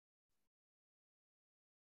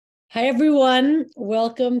Hi, everyone.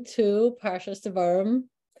 Welcome to Parshas Devarim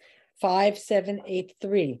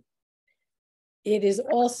 5783. It is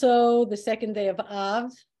also the second day of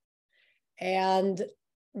Av, and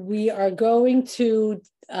we are going to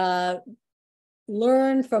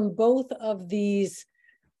learn from both of these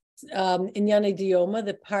Inyanei Dioma,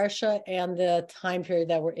 the Parsha and the time period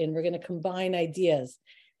that we're in. We're going to combine ideas.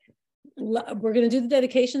 We're going to do the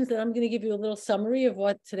dedications, then I'm going to give you a little summary of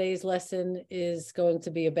what today's lesson is going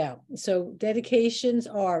to be about. So dedications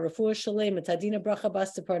are Refuah Shalem, Tadina Bracha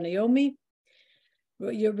Bas Tzipor Naomi,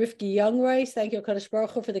 your Rivki Youngrice, thank you Kadosh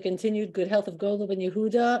Baruch Hu for the continued good health of Godel ben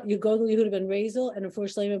Yehuda, Godel Yehuda ben Razel, and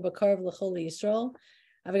Refuah Shalem Bakar of L'chol Yisrael.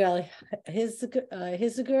 Avigal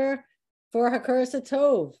Hiziger for Hakaras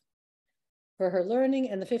Tov, for her learning,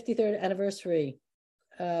 and the 53rd anniversary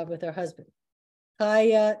with her husband.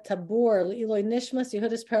 Chaya Tabor Le'iloi Nishmas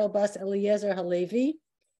Yehudis Perel Bas Eliezer Halevi,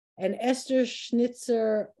 and Esther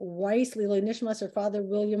Schnitzer Weiss Le'iloi Nishmas, her father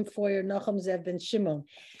William Foyer Nachum Zev ben Shimon.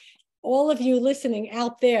 All of you listening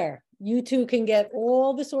out there, you too can get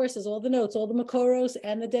all the sources, all the notes, all the makoros,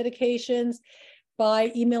 and the dedications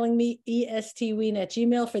by emailing me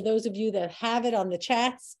estween@gmail. For those of you that have it on the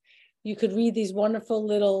chats, you could read these wonderful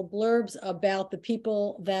little blurbs about the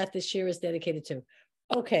people that this year is dedicated to.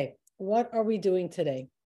 Okay. What are we doing today?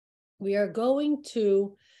 We are going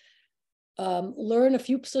to learn a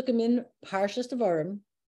few psukim in Parshas Devarim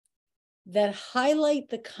that highlight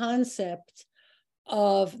the concept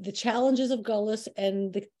of the challenges of Galus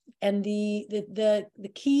and the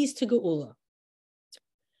keys to Geula.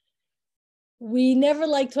 We never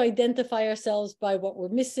like to identify ourselves by what we're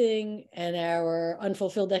missing and our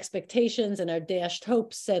unfulfilled expectations and our dashed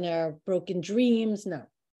hopes and our broken dreams. No,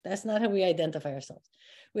 that's not how we identify ourselves.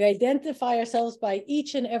 We identify ourselves by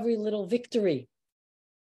each and every little victory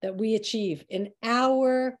that we achieve in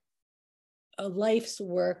our life's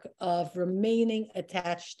work of remaining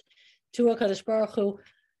attached to HaKadosh Baruch Hu,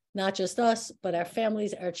 not just us, but our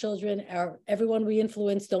families, our children, everyone we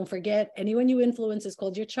influence. Don't forget, anyone you influence is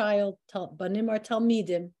called your child. Banim are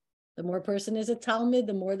Talmidim. The more a person is a Talmid,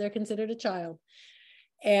 the more they're considered a child.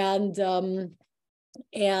 And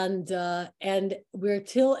we're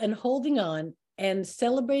holding on and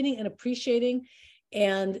celebrating and appreciating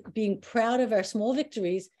and being proud of our small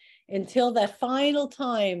victories until that final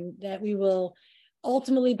time that we will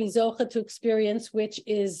ultimately be zocha to experience, which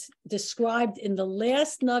is described in the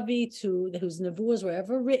last Navi whose nevuas were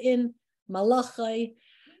ever written, Malachi.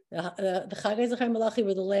 The Chagai Zechai Malachi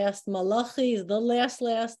were the last. Malachi is the last.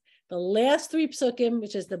 The last three psukim,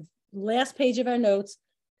 which is the last page of our notes.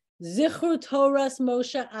 Zichru Torah's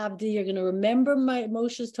Moshe Abdi. You're going to remember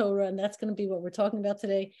Moshe's Torah, and that's going to be what we're talking about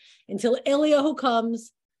today, until Eliyahu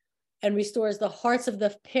comes and restores the hearts of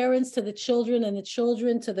the parents to the children and the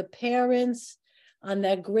children to the parents on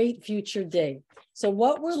that great future day. So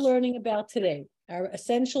what we're learning about today, our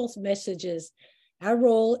essential messages, our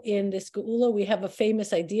role in this Geula, we have a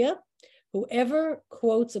famous idea. Whoever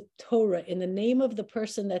quotes a Torah in the name of the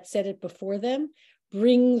person that said it before them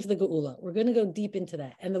brings the Geula. We're going to go deep into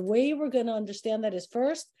that. And the way we're going to understand that is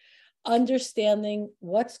first, understanding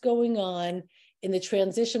what's going on in the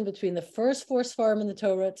transition between the first four Sfarim in the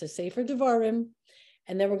Torah to Sefer Devarim.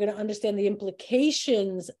 And then we're going to understand the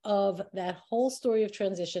implications of that whole story of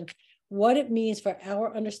transition, what it means for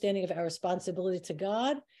our understanding of our responsibility to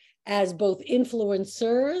God as both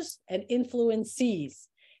influencers and influencees,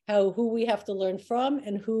 who we have to learn from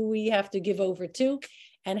and who we have to give over to.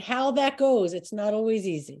 And how that goes, it's not always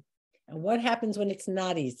easy. And what happens when it's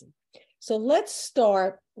not easy? So let's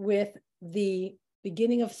start with the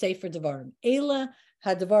beginning of Sefer Devarim. Ela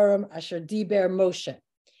HaDevarim Asher Diber Moshe.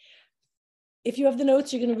 If you have the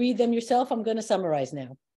notes, you're going to read them yourself. I'm going to summarize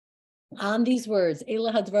now. On these words,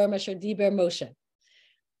 Ela HaDevarim Asher Diber Moshe.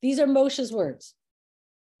 These are Moshe's words.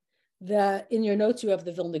 In your notes, you have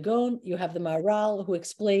the Vilna Gaon, you have the Maharal, who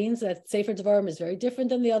explains that Sefer Devarim is very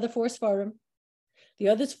different than the other four Sfarim. The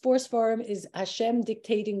other four Sfarim is Hashem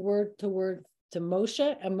dictating word to word to Moshe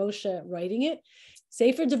and Moshe writing it.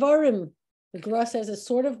 Sefer Devarim, the Gemara says, is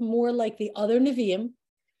sort of more like the other Nevi'im,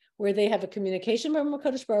 where they have a communication from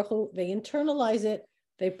HaKadosh Baruch Hu, they internalize it,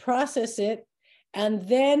 they process it, and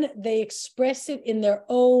then they express it in their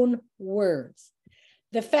own words.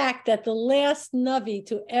 The fact that the last Navi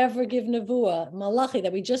to ever give Nevuah, Malachi,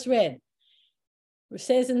 that we just read, which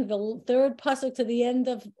says in the third pasuk to the end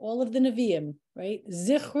of all of the Nevi'im, right?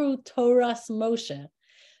 Zichru Torah's Moshe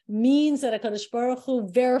means that HaKadosh Baruch Hu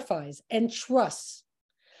verifies and trusts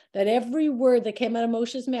that every word that came out of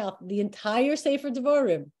Moshe's mouth, the entire Sefer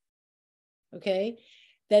Devarim, okay,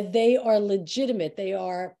 that they are legitimate, they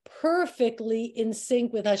are perfectly in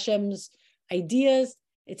sync with Hashem's ideas,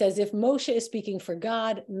 It's as if Moshe is speaking for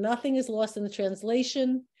God. Nothing is lost in the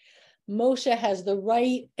translation. Moshe has the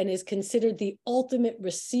right and is considered the ultimate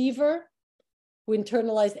receiver who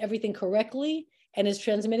internalized everything correctly and is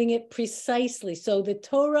transmitting it precisely. So the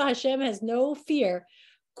Torah, Hashem has no fear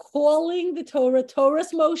calling the Torah,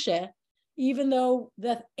 Torah's Moshe, even though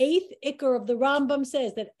the 8th Ikar of the Rambam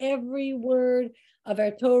says that every word of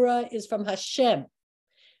our Torah is from Hashem.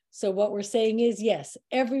 So what we're saying is, yes,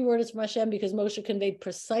 every word is from Hashem because Moshe conveyed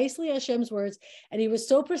precisely Hashem's words. And he was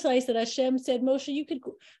so precise that Hashem said, Moshe,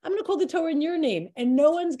 I'm going to call the Torah in your name. And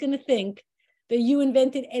no one's going to think that you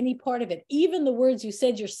invented any part of it. Even the words you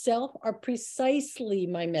said yourself are precisely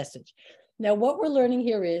my message. Now, what we're learning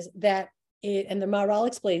here is that, and the Maharal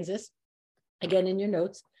explains this, again in your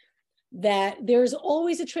notes, that there's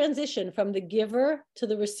always a transition from the giver to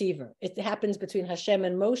the receiver. It happens between Hashem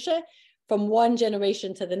and Moshe, from one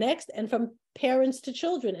generation to the next, and from parents to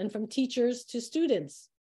children, and from teachers to students.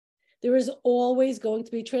 There is always going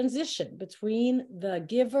to be transition between the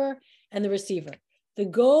giver and the receiver. The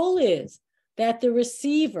goal is that the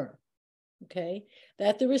receiver,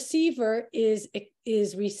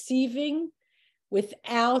 is receiving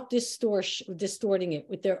without distorting it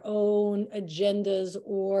with their own agendas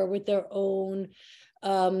or with their own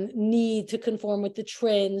need to conform with the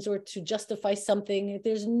trends or to justify something.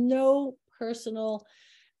 There's no personal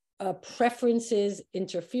preferences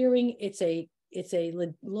interfering. It's a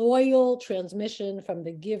loyal transmission from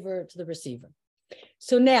the giver to the receiver.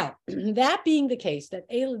 So now, that being the case, that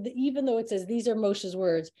even though it says these are Moshe's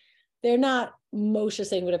words, they're not Moshe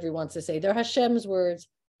saying whatever he wants to say. They're Hashem's words,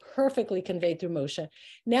 perfectly conveyed through Moshe.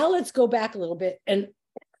 Now let's go back a little bit and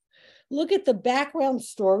look at the background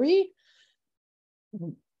story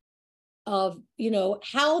of,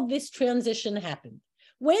 how this transition happened.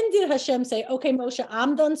 When did Hashem say, okay, Moshe,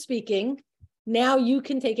 I'm done speaking. Now you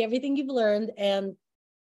can take everything you've learned and,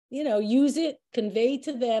 use it, convey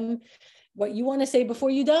to them what you want to say before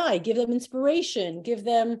you die. Give them inspiration, give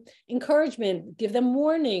them encouragement, give them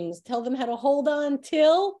warnings, tell them how to hold on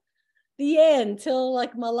till the end, till,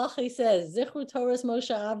 like Malachi says, Zichru Torah's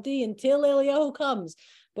Moshe Avdi, until Eliyahu comes,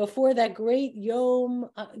 before that great Yom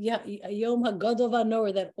HaGadol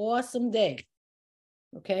VaNorah, that awesome day.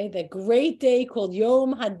 Okay, that great day called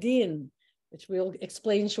Yom Hadin, which we'll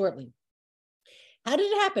explain shortly. How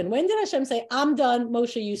did it happen? When did Hashem say, I'm done,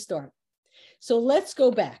 Moshe, you start? So let's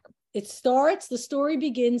go back. The story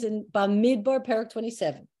begins in Bamidbar, Parak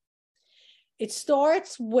 27. It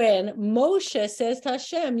starts when Moshe says to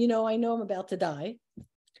Hashem, I know I'm about to die.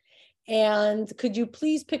 And could you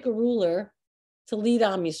please pick a ruler to lead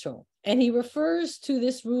Am Yisrael? And he refers to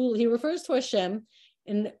this rule, he refers to Hashem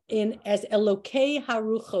in as Elokei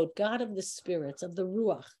Haruchot, God of the spirits, of the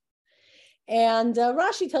Ruach. And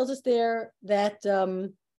Rashi tells us there that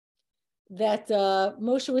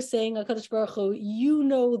Moshe was saying, HaKadosh Baruch Hu,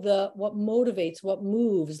 what motivates, what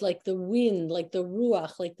moves, like the wind, like the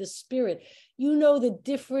Ruach, like the spirit. The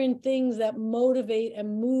different things that motivate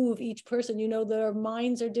and move each person. Their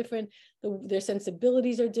minds are different, their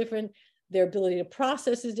sensibilities are different, their ability to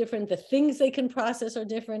process is different, the things they can process are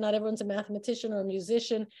different. Not everyone's a mathematician or a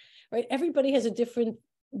musician, right? Everybody has a different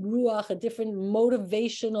Ruach, a different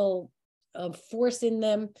motivational force in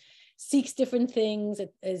them, seeks different things,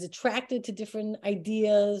 is attracted to different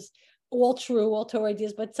ideas, all true, all Torah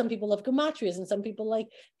ideas, but some people love gematrias, and some people like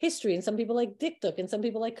history, and some people like diktuk, and some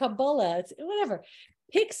people like Kabbalah, it's whatever.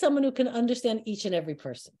 Pick someone who can understand each and every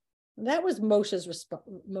person. And that was Moshe's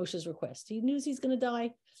request. He knew he's going to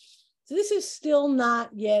die. So this is still not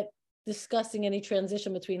yet discussing any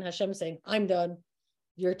transition between Hashem saying, I'm done,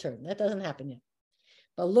 your turn. That doesn't happen yet.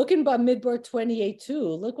 But look in Bamidbar 28 too.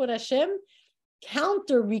 Look what Hashem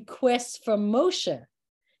counter requests from Moshe. He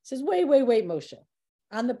says, wait, Moshe.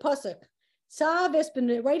 On the pasuk,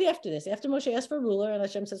 right after this, after Moshe asked for a ruler, and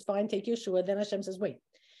Hashem says, fine, take Yeshua. Then Hashem says, wait,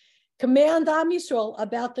 command Am Yisrael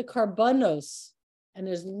about the karbanos. And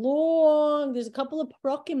there's a couple of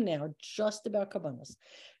parakim now just about karbanos,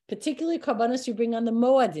 particularly karbanos you bring on the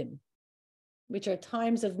Moadim, which are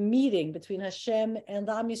times of meeting between Hashem and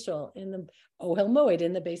Am Yisrael in the Ohel Moed,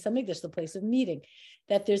 in the Beis Hamikdash, the place of meeting.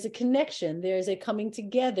 That there's a connection, there's a coming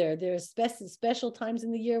together, there's special times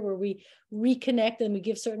in the year where we reconnect and we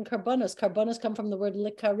give certain karbanos. Karbanos come from the word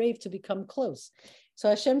likarev, to become close. So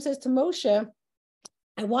Hashem says to Moshe,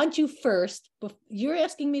 I want you first, you're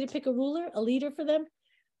asking me to pick a ruler, a leader for them.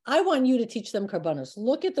 I want you to teach them karbanos.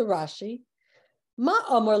 Look at the Rashi. Ma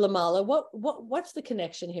amar lamala, what's the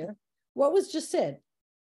connection here? What was just said?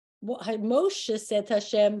 Moshe said to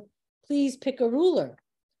Hashem, please pick a ruler.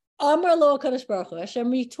 Amar lo HaKadosh Baruch Hu.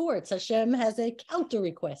 Hashem retorts. Hashem has a counter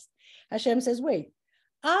request. Hashem says, wait,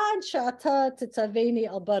 Ad shata tetzaveni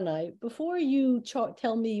al banai, before you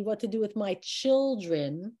tell me what to do with my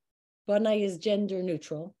children, banai is gender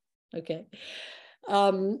neutral, okay?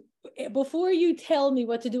 Before you tell me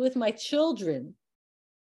what to do with my children,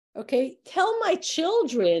 okay, tell my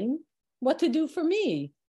children what to do for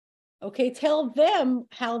me. Okay, tell them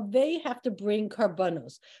how they have to bring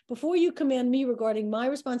karbanos. Before you command me regarding my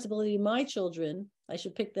responsibility, my children, I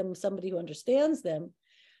should pick them somebody who understands them.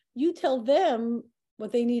 You tell them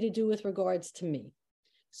what they need to do with regards to me.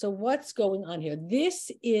 So what's going on here? This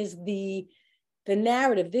is the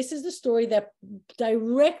narrative. This is the story that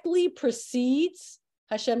directly precedes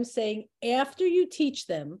Hashem saying, after you teach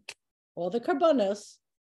them all the karbanos,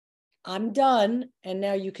 I'm done, and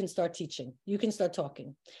now you can start teaching. You can start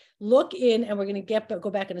talking. Look in, and we're going to go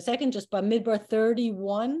back in a second, just by Midbar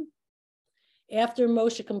 31, after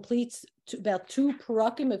Moshe completes about 2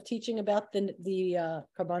 parakim of teaching about the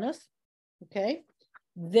karbanos, okay?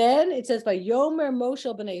 Then it says, by Yomer Moshe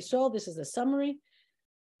b'nei Yisrael, this is a summary,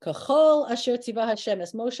 Kachol asher tzivah Hashem,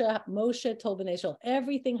 as Moshe told b'nei Yisrael,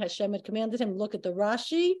 everything Hashem had commanded him. Look at the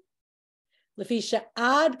Rashi, Lefisha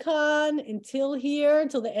Adkan, until here,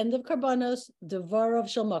 until the end of Karbanos, Devarim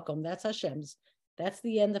shel Makom. That's Hashem's. That's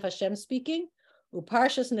the end of Hashem speaking.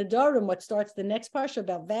 Uparshas Nedarim, what starts the next parsha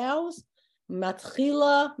about vows,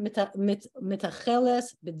 Matchila mitacheles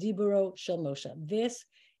b'diburo shel Moshe. This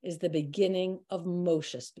is the beginning of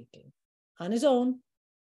Moshe speaking on his own,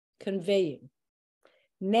 conveying.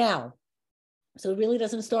 Now, so it really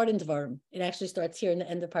doesn't start in Devarim. It actually starts here in the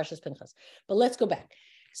end of Parshas Pinchas. But let's go back.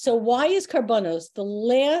 So why is Karbanos the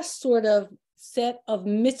last sort of set of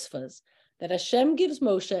mitzvahs that Hashem gives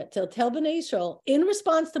Moshe to tell Bnei Yisrael in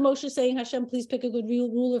response to Moshe saying, Hashem, please pick a good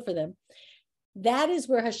ruler for them? That is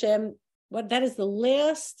where that is the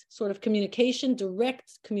last sort of communication,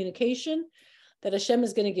 direct communication that Hashem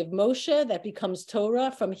is going to give Moshe that becomes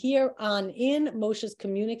Torah. From here on in, Moshe's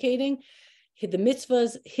communicating the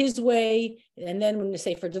mitzvahs his way, and then when you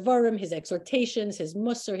say for Devarim, his exhortations, his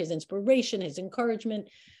musar, his inspiration, his encouragement.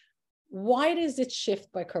 Why does it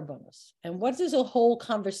shift by Karbanos? And what is a whole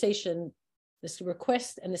conversation, this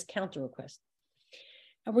request and this counter request?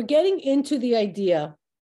 And we're getting into the idea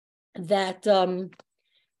that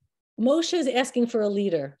Moshe is asking for a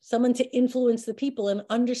leader, someone to influence the people and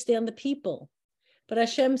understand the people. But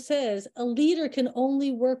Hashem says a leader can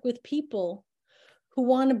only work with people who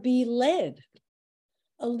want to be led.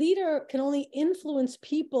 A leader can only influence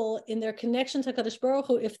people in their connection to Kadosh Baruch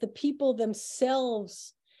Hu if the people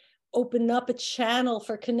themselves open up a channel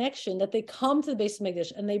for connection, that they come to the Beis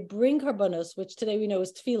Hamikdash and they bring karbanos, which today we know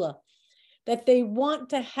is tefillah, that they want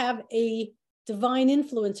to have a divine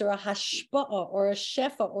influence or a hashpa'ah or a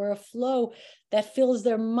shefa or a flow that fills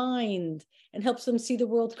their mind and helps them see the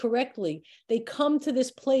world correctly. They come to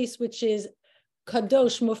this place which is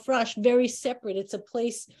kadosh, mufrash, very separate. It's a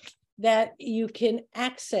place that you can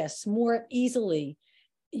access more easily,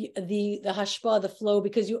 the hashpah, the flow,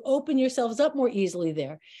 because you open yourselves up more easily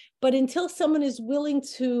there. But until someone is willing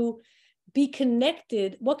to be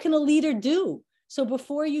connected, what can a leader do? So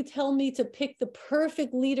before you tell me to pick the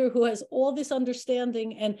perfect leader who has all this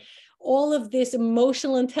understanding and all of this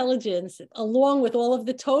emotional intelligence, along with all of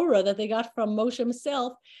the Torah that they got from Moshe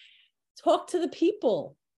himself, talk to the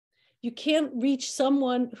people. You can't reach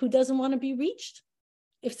someone who doesn't want to be reached.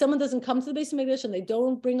 If someone doesn't come to the Beis Hamikdash and they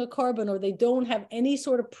don't bring a carbon, or they don't have any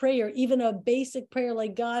sort of prayer, even a basic prayer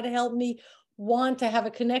like, God, help me want to have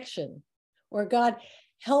a connection, or God,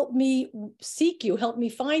 help me seek you, help me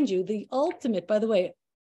find you. The ultimate, by the way,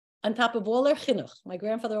 on top of all our chinuch, my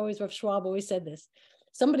grandfather always, Rav Schwab always said this.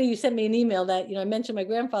 Somebody who sent me an email that, I mentioned my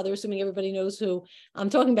grandfather, assuming everybody knows who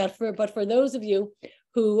I'm talking about, but for those of you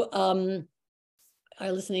who are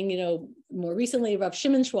listening, more recently, Rav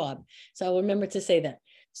Shimon Schwab. So I'll remember to say that.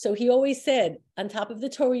 So he always said, on top of the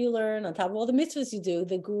Torah you learn, on top of all the mitzvahs you do,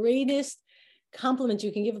 the greatest compliment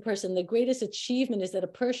you can give a person, the greatest achievement is that a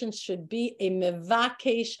person should be a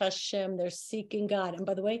mevakesh Hashem. They're seeking God. And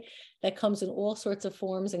by the way, that comes in all sorts of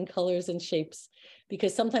forms and colors and shapes,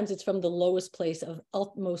 because sometimes it's from the lowest place of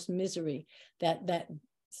utmost misery that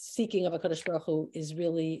seeking of HaKadosh Baruch Hu is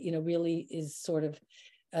really, really is sort of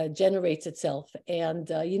generates itself. And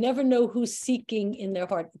you never know who's seeking in their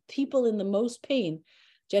heart. People in the most pain,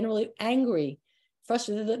 generally angry,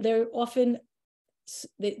 frustrated, they're often,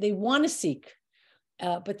 they want to seek,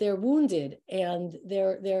 but they're wounded, and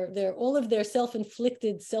they're all of their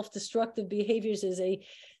self-inflicted, self-destructive behaviors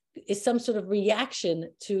is some sort of reaction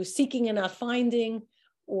to seeking and not finding,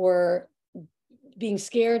 or being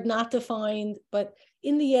scared not to find. But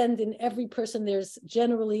in the end, in every person, there's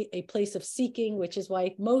generally a place of seeking, which is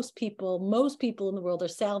why most people in the world are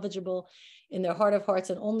salvageable. in their heart of hearts,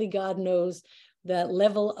 and only God knows the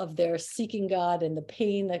level of their seeking God and the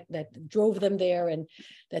pain that drove them there and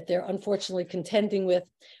that they're unfortunately contending with.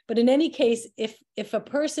 But in any case, if a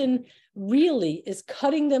person really is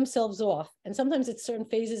cutting themselves off, and sometimes it's certain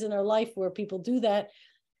phases in our life where people do that,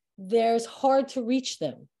 there's hard to reach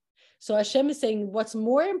them. So Hashem is saying what's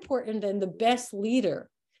more important than the best leader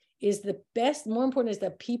is more important is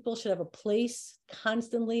that people should have a place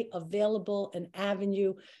constantly available, an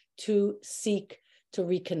avenue to seek, to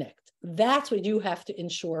reconnect. That's what you have to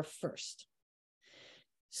ensure first.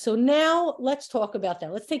 So now let's talk about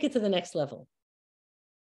that. Let's take it to the next level.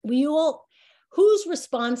 Who's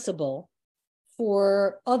responsible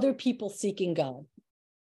for other people seeking God?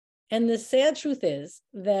 And the sad truth is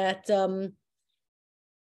that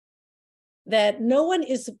that no one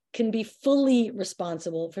can be fully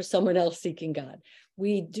responsible for someone else seeking God.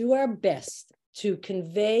 We do our best to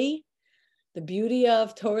convey the beauty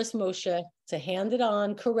of Torah's Moshe, to hand it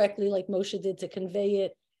on correctly like Moshe did, to convey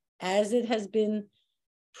it as it has been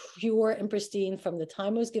pure and pristine from the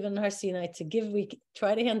time it was given in Har Sinai, we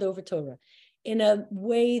try to hand over Torah in a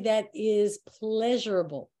way that is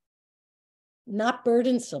pleasurable, not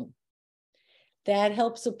burdensome, that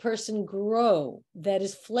helps a person grow, that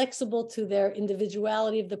is flexible to their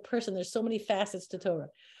individuality of the person. There's so many facets to Torah.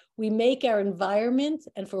 We make our environment,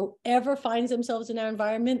 and for whoever finds themselves in our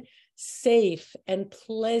environment, safe and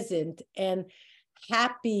pleasant and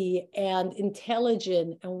happy and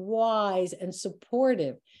intelligent and wise and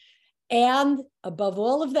supportive. And above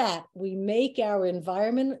all of that, we make our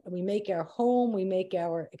environment, we make our home, we make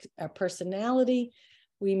our personality,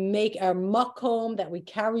 we make our makom that we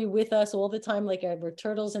carry with us all the time, like we're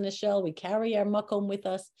turtles in a shell, we carry our makom with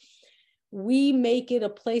us. We make it a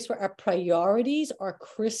place where our priorities are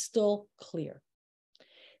crystal clear.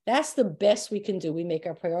 That's the best we can do. We make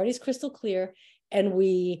our priorities crystal clear, and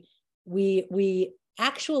we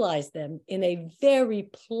actualize them in a very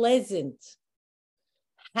pleasant,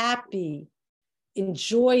 happy,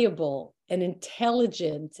 enjoyable, and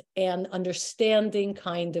intelligent and understanding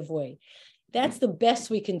kind of way. That's the best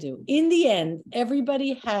we can do. In the end,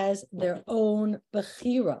 everybody has their own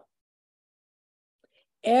bechira.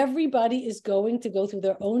 Everybody is going to go through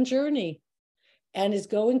their own journey and is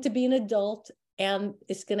going to be an adult and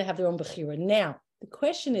is going to have their own bechira. Now, the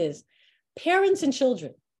question is, parents and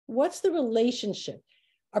children, what's the relationship?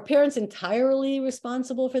 Are parents entirely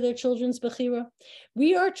responsible for their children's bechira?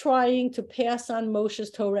 We are trying to pass on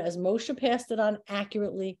Moshe's Torah as Moshe passed it on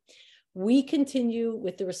accurately. We continue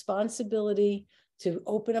with the responsibility to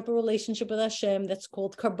open up a relationship with Hashem that's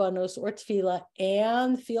called karbanos or tefillah,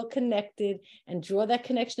 and feel connected and draw that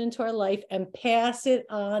connection into our life and pass it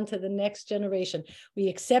on to the next generation. We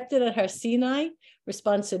accepted at Har Sinai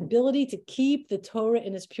responsibility to keep the Torah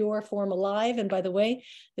in its pure form alive. And by the way,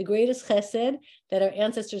 the greatest chesed that our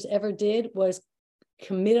ancestors ever did was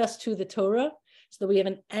commit us to the Torah so that we have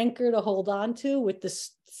an anchor to hold on to with the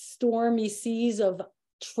stormy seas of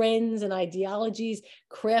trends and ideologies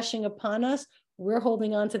crashing upon us. We're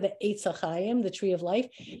holding on to the Eitz HaChaim, the tree of life,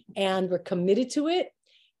 and we're committed to it,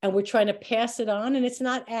 and we're trying to pass it on, and it's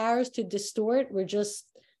not ours to distort. We're just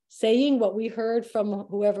saying what we heard from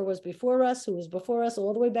whoever was before us, who was before us,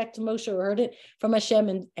 all the way back to Moshe, who heard it from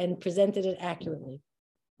Hashem and presented it accurately.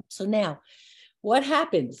 So now, what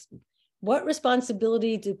happens? What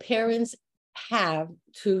responsibility do parents have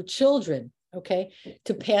to children, okay,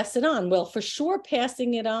 to pass it on? Well, for sure,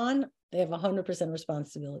 passing it on, they have 100%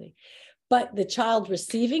 responsibility. But the child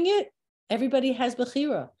receiving it, everybody has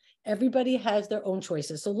bechira. Everybody has their own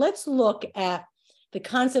choices. So let's look at the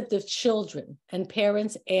concept of children and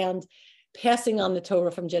parents and passing on the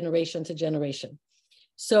Torah from generation to generation.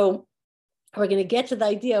 So we're going to get to the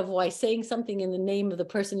idea of why saying something in the name of the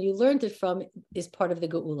person you learned it from is part of the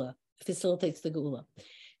geula, facilitates the geula.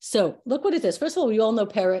 So look what it is. First of all, we all know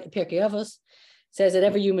Pirkei Avos says that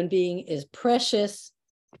every human being is precious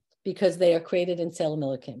because they are created in Tzelem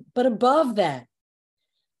Elokim. But above that,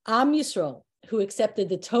 Am Yisrael, who accepted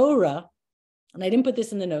the Torah, and I didn't put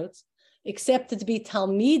this in the notes, accepted to be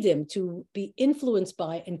Talmidim, to be influenced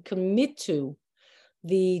by and commit to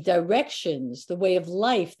the directions, the way of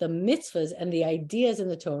life, the mitzvahs, and the ideas in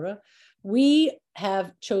the Torah. We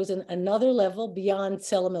have chosen another level beyond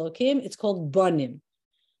Tzelem Elokim. It's called Banim.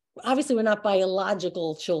 Obviously, we're not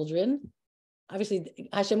biological children. Obviously,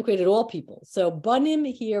 Hashem created all people. So Banim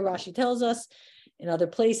here, Rashi tells us, in other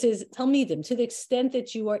places, Talmidim, to the extent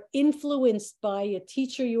that you are influenced by a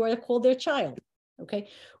teacher, you are called their child. Okay,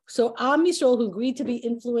 so Am Yisrael, who agreed to be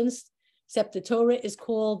influenced, except the Torah, is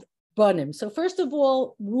called Banim. So first of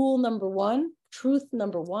all, rule number one, truth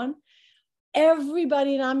number one,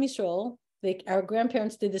 everybody in Am Yisrael, our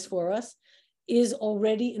grandparents did this for us, is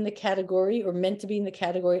already in the category or meant to be in the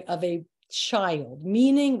category of a child,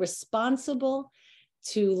 meaning responsible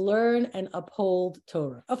to learn and uphold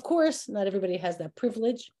Torah. Of course, not everybody has that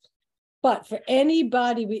privilege, but for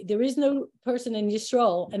anybody, there is no person in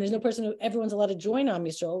Yisrael, and there's no person who everyone's allowed to join Am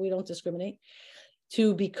Yisrael. We don't discriminate.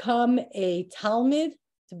 To become a Talmid,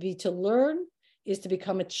 to learn, is to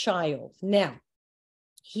become a child. Now,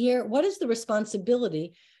 here, what is the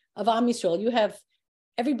responsibility of Am Yisrael? You have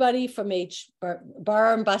everybody from age,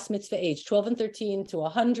 bar and bas mitzvah age, 12 and 13 to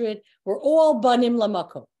 100. We're all banim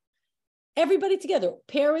lamakom. Everybody together,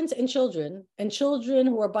 parents and children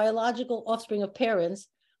who are biological offspring of parents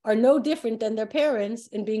are no different than their parents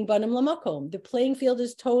in being banim lamakom. The playing field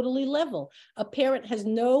is totally level. A parent has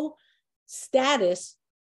no status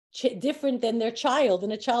different than their child,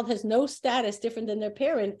 and a child has no status different than their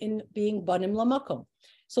parent in being banim lamakom.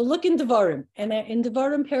 So look in Devarim, and in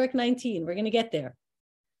Devarim, Perek 19, we're going to get there.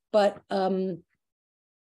 But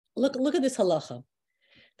look at this halacha.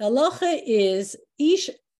 The halacha is ish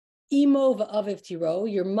imo v'aviv tiro,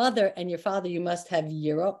 your mother and your father, you must have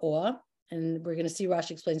yira, or, and we're going to see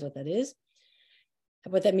Rashi explains what that is,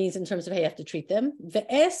 what that means in terms of how you have to treat them.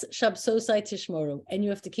 Ve'es shabsosai tishmoru, and you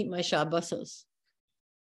have to keep my shabbosos.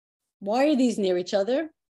 Why are these near each other?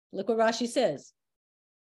 Look what Rashi says.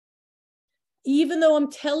 Even though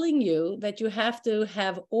I'm telling you that you have to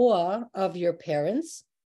have awe of your parents,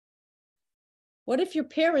 what if your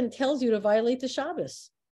parent tells you to violate the Shabbos?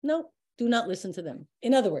 No, do not listen to them.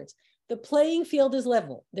 In other words, the playing field is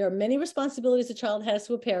level. There are many responsibilities a child has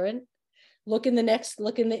to a parent. Look in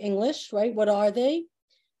the English, right? What are they?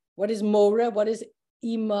 What is Mora? What is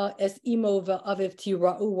Ima, es Imova Aviv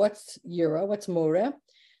Tira'u? What's Yira? What's Mora?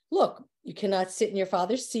 Look, you cannot sit in your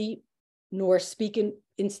father's seat, nor speak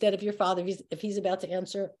instead of your father. If he's about to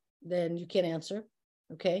answer, then you can't answer,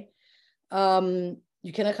 okay?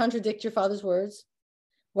 You cannot contradict your father's words.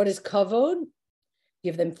 What is kavod?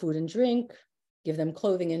 Give them food and drink, give them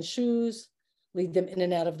clothing and shoes, lead them in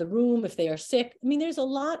and out of the room if they are sick. I mean, there's a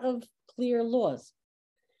lot of clear laws.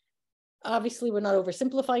 Obviously, we're not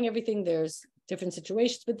oversimplifying everything. There's different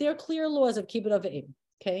situations, but there are clear laws of kibbud avim,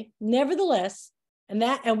 okay? Nevertheless, and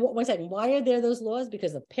one second, why are there those laws?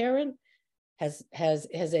 Because the parent has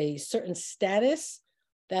a certain status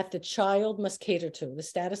that the child must cater to, the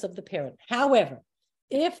status of the parent. However,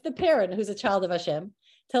 if the parent who's a child of Hashem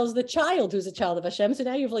tells the child who's a child of Hashem, so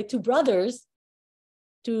now you have like two brothers,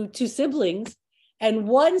 two siblings, and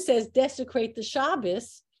one says desecrate the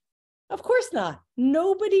Shabbos, of course not.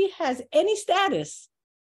 Nobody has any status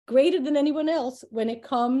greater than anyone else when it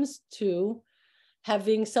comes to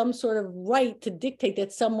having some sort of right to dictate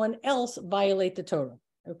that someone else violate the Torah,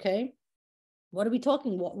 okay? What are we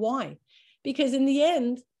talking about? Why? Because in the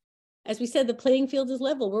end, as we said, the playing field is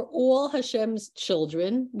level. We're all Hashem's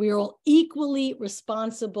children. We're all equally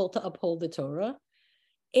responsible to uphold the Torah.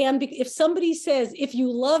 And if somebody says, if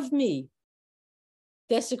you love me,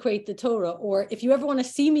 desecrate the Torah, or if you ever want to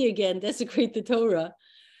see me again, desecrate the Torah.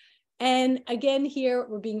 And again, here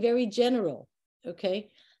we're being very general, okay?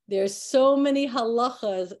 There's so many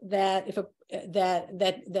halachas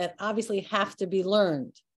that obviously have to be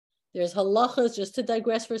learned. There's halachas, just to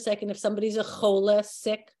digress for a second, if somebody's a chola,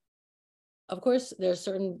 sick, of course, there are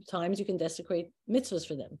certain times you can desecrate mitzvahs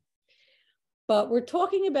for them. But we're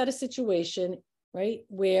talking about a situation, right,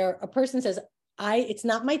 where a person says, it's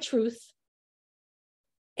not my truth,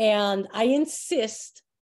 and I insist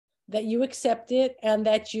that you accept it and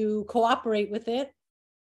that you cooperate with it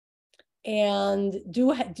and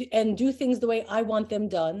do things the way I want them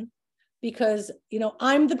done, because,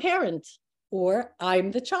 I'm the parent or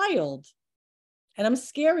I'm the child, and I'm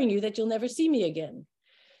scaring you that you'll never see me again.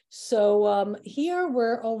 So here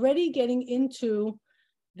we're already getting into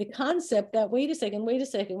the concept that, wait a second,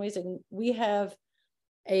 we have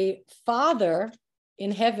a Father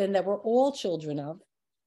in heaven that we're all children of.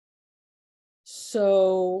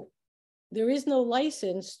 So there is no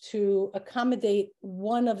license to accommodate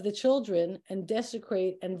one of the children and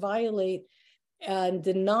desecrate and violate and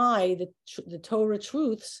deny the Torah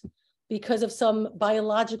truths because of some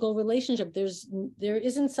biological relationship. There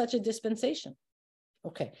isn't such a dispensation.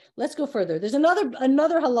 Okay, let's go further. There's another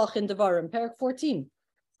halach in Devarim, Perek 14.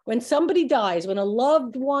 When somebody dies, when a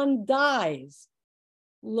loved one dies,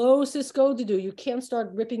 lo sisko to do, you can't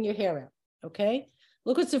start ripping your hair out, okay?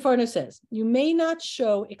 Look what Sefarno says. You may not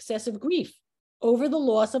show excessive grief over the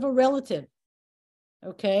loss of a relative,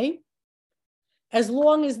 okay? As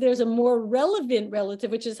long as there's a more relevant relative,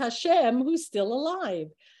 which is Hashem, who's still alive.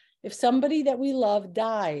 If somebody that we love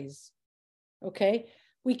dies, okay,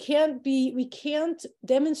 we can't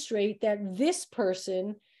demonstrate that this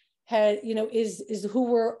person is who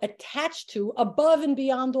we're attached to above and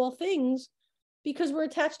beyond all things, because we're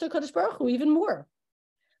attached to Kadosh Baruch Hu even more.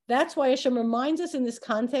 That's why Hashem reminds us in this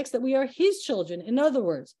context that we are his children. In other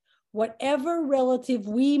words, whatever relative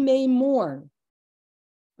we may mourn,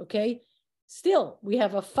 okay, still we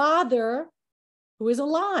have a father who is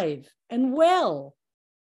alive and well.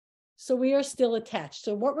 So we are still attached.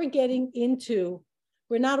 So what we're getting into,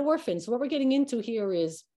 we're not orphans. So what we're getting into here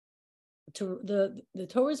is the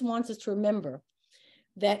Torah wants us to remember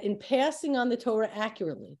that in passing on the Torah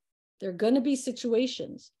accurately, there are going to be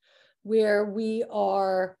situations where we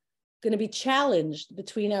are going to be challenged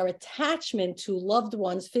between our attachment to loved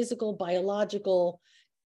ones, physical, biological,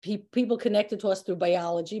 people connected to us through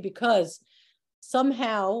biology, because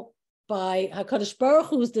somehow by HaKadosh Baruch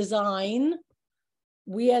Hu's design,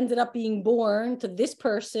 we ended up being born to this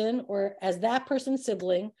person or as that person's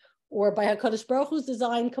sibling, or by HaKadosh Baruch Hu's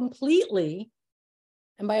design completely,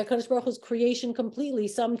 and by HaKadosh Baruch Hu's creation completely,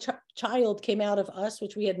 some child came out of us,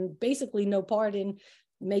 which we had basically no part in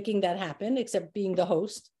making that happen, except being the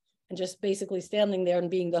host and just basically standing there and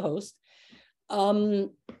being the host. So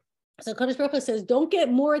HaKadosh Baruch Hu says, don't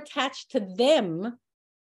get more attached to them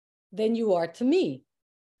than you are to me,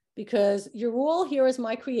 because you're all here as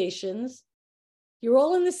my creations. You're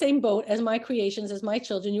all in the same boat as my creations, as my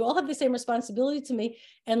children. You all have the same responsibility to me,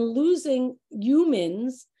 and losing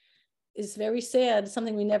humans is very sad,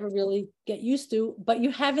 something we never really get used to, but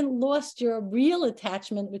you haven't lost your real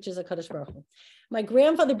attachment, which is a Kadosh Baruch Hu. My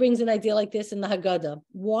grandfather brings an idea like this in the Haggadah.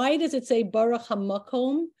 Why does it say Baruch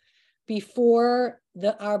HaMakom before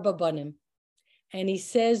the Arba Banim? And he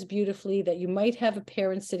says beautifully that you might have a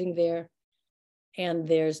parent sitting there and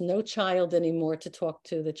there's no child anymore to talk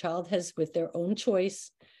to. The child has, with their own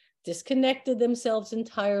choice, disconnected themselves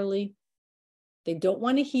entirely. They don't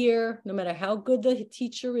want to hear, no matter how good the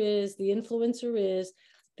teacher is, the influencer is,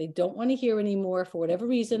 they don't want to hear anymore for whatever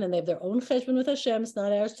reason, and they have their own cheshbon with Hashem. It's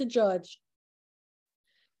not ours to judge.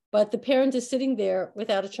 But the parent is sitting there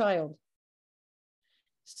without a child.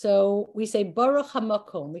 So we say Baruch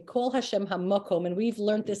HaMakom. We call Hashem HaMakom, and we've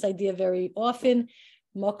learned this idea very often.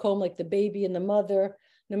 Makom, like the baby and the mother.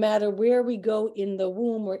 No matter where we go in the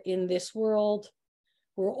womb or in this world,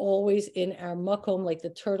 we're always in our makom, like the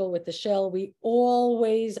turtle with the shell. We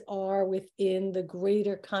always are within the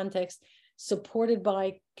greater context, supported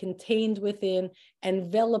by, contained within,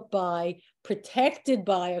 enveloped by, protected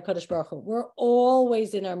by HaKadosh Baruch Hu. We're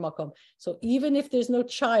always in our makom. So even if there's no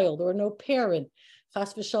child or no parent,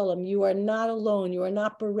 chas v'shalom, you are not alone. You are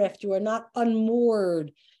not bereft. You are not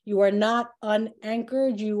unmoored. You are not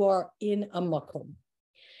unanchored. You are in a makom.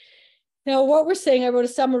 Now, what we're saying, I wrote a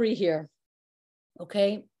summary here.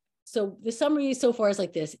 Okay, so the summary so far is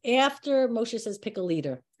like this. After Moshe says, pick a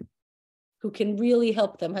leader who can really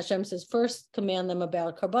help them, Hashem says, first command them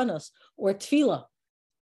about karbanos or tefillah.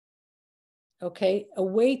 Okay, a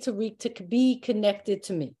way to be connected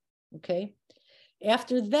to me. Okay,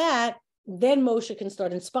 after that, then Moshe can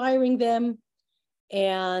start inspiring them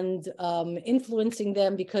and influencing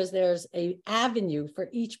them, because there's an avenue for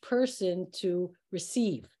each person to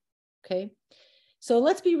receive. Okay. So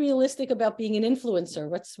let's be realistic about being an influencer.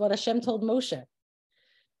 What's what Hashem told Moshe.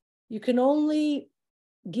 You can only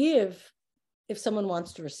give if someone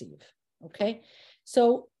wants to receive, okay?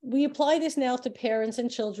 So we apply this now to parents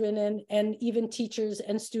and children and even teachers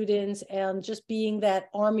and students, and just being that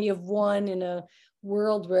army of one in a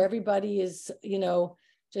world where everybody is,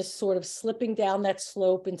 just sort of slipping down that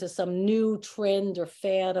slope into some new trend or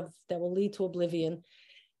fad that will lead to oblivion.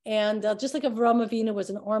 And just like Avraham Avinu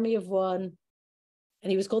was an army of one, and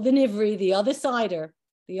he was called the Nivri, the other sider,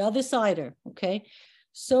 okay?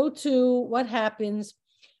 So too, what happens,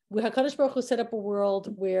 HaKadosh Baruch Hu set up a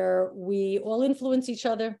world where we all influence each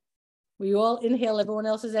other, we all inhale, everyone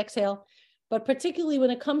else's exhale, but particularly when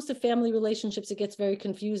it comes to family relationships, it gets very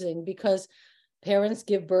confusing, because parents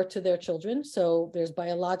give birth to their children, so there's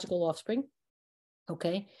biological offspring,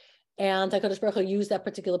 okay? And HaKadosh Baruch Hu used that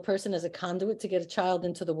particular person as a conduit to get a child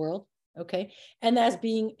into the world, okay? And as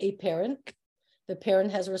being a parent, the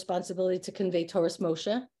parent has a responsibility to convey Torah's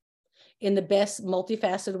Moshe in the best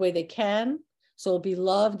multifaceted way they can, so it'll be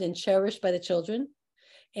loved and cherished by the children.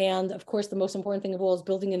 And of course, the most important thing of all is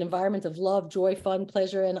building an environment of love, joy, fun,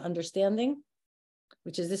 pleasure, and understanding,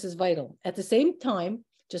 this is vital. At the same time,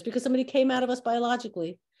 just because somebody came out of us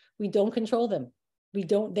biologically, we don't control them.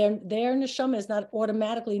 Their neshama is not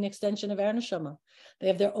automatically an extension of our neshama. They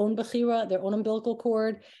have their own bechira, their own umbilical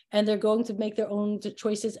cord, and they're going to make their own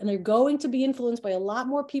choices, and they're going to be influenced by a lot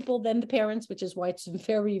more people than the parents, which is why it's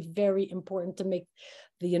very, very important to make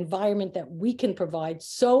the environment that we can provide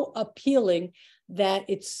so appealing that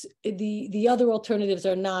it's the other alternatives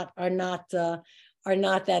are not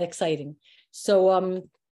that exciting. So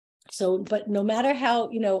but no matter how,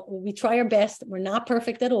 we try our best, we're not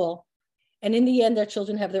perfect at all. And in the end, our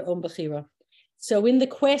children have their own bechira. So in the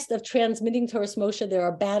quest of transmitting Torah's Moshe, there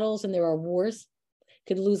are battles and there are wars.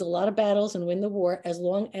 Could lose a lot of battles and win the war as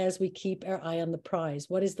long as we keep our eye on the prize.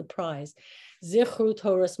 What is the prize? Zichru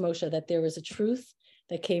Torah's Moshe, that there is a truth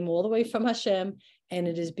that came all the way from Hashem, and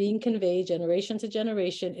it is being conveyed generation to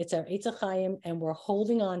generation. It's our Eitz HaChaim, and we're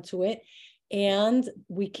holding on to it, and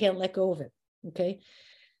we can't let go of it. Okay.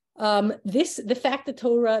 The fact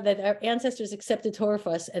that our ancestors accepted Torah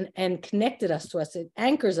for us and connected us to us, it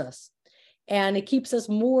anchors us, and it keeps us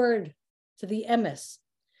moored to the emes,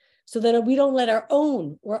 so that we don't let our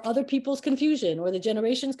own or other people's confusion or the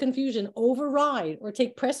generation's confusion override or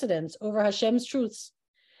take precedence over Hashem's truths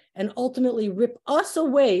and ultimately rip us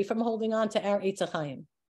away from holding on to our Eitz HaChaim.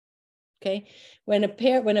 Okay? When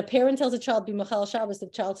a parent tells a child, be Machal Shabbos, the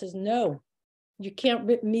child says, no, you can't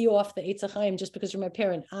rip me off the Eitz HaChaim just because you're my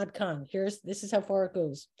parent. Ad kan. This is how far it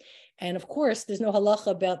goes. And of course, there's no halacha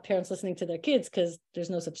about parents listening to their kids, because there's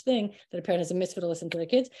no such thing that a parent has a mitzvah to listen to their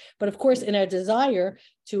kids. But of course, in our desire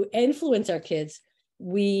to influence our kids,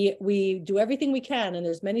 we do everything we can. And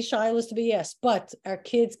there's many shilas to be asked, but our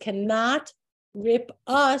kids cannot rip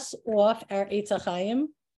us off our Eitz HaChaim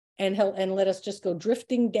and let us just go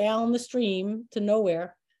drifting down the stream to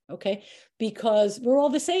nowhere. Okay, because we're all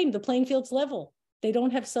the same. The playing field's level. They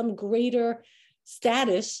don't have some greater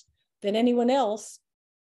status than anyone else,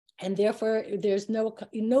 and therefore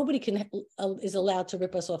nobody is allowed to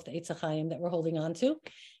rip us off the Eitz HaChaim that we're holding on to,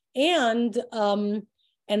 and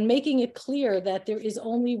making it clear that there is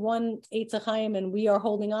only one Eitz HaChaim and we are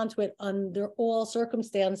holding on to it under all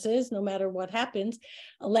circumstances, no matter what happens,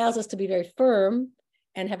 allows us to be very firm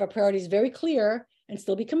and have our priorities very clear and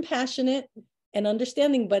still be compassionate and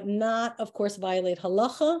understanding, but not, of course, violate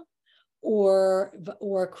halacha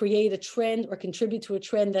or create a trend or contribute to a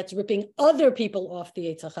trend that's ripping other people off the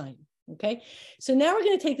Eitz HaChaim. Okay, so now we're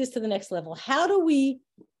going to take this to the next level. How do we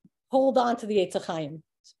hold on to the Eitz HaChaim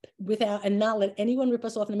without and not let anyone rip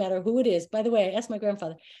us off, no matter who it is? By the way, I asked my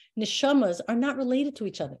grandfather, neshamas are not related to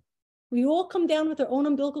each other. We all come down with their own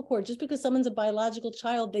umbilical cord. Just because someone's a biological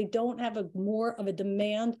child, they don't have more of a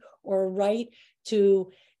demand or a right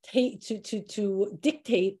to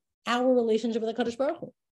dictate our relationship with the Kadosh Baruch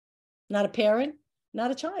Hu. Not a parent, not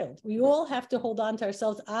a child. We all have to hold on to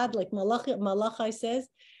ourselves, like Malachi says,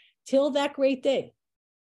 till that great day.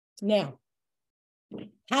 Now,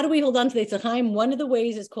 how do we hold on to the Eitz HaChaim? One of the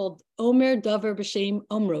ways is called Omer Davar B'Shem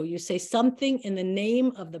Omro. You say something in the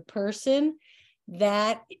name of the person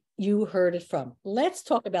that you heard it from. Let's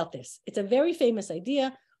talk about this. It's a very famous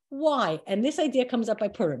idea. Why? And this idea comes up by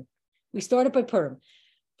Purim. We started by Purim.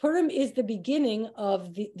 Purim is the beginning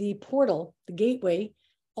of the portal, the gateway,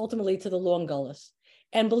 ultimately to the long gullus.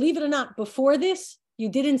 And believe it or not, before this, you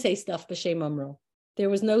didn't say stuff b'shem amro. There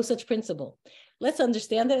was no such principle. Let's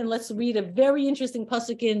understand that, and let's read a very interesting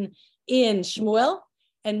pasuk in Shmuel.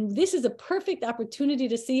 And this is a perfect opportunity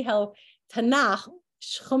to see how Tanakh,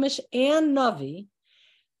 Chumash, and Navi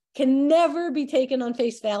can never be taken on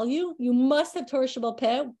face value. You must have Torah Shebal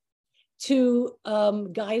Peh to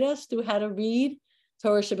guide us through how to read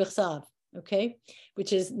Torah Shebechsav, okay,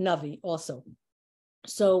 which is Navi also.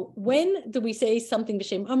 So when do we say something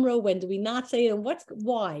b'shem amro? When do we not say it? And what's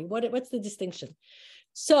the distinction?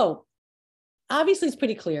 So obviously it's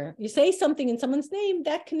pretty clear. You say something in someone's name,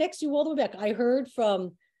 that connects you all the way back. I heard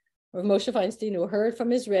from Moshe Feinstein, who heard from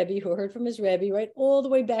his Rebbe, right, all the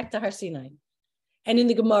way back to Har Sinai. And in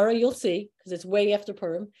the Gemara, you'll see, because it's way after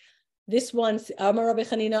Purim, this one's Amar Rabbi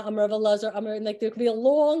Chanina, Amar Rabbi Lazar, Amar, and there could be a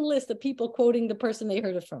long list of people quoting the person they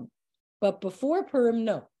heard it from. But before Purim,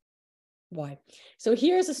 no. Why? So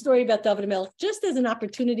here's a story about David Melech, just as an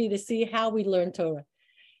opportunity to see how we learn Torah.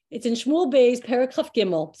 It's in Shmuel Bey's Perek Chaf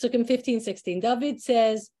Gimel, Psukim 15-16. David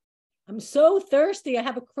says, I'm so thirsty, I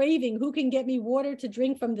have a craving. Who can get me water to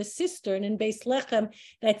drink from the cistern in Beis Lechem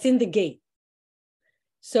that's in the gate?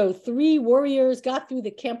 So 3 warriors got through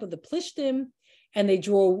the camp of the Plishtim, and they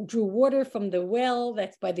drew water from the well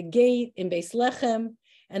that's by the gate in Beis Lechem,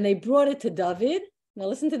 and they brought it to David. Now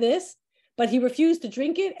listen to this. But he refused to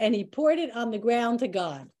drink it, and he poured it on the ground to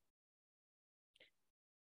God.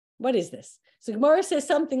 What is this? So Gemara says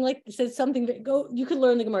something. You could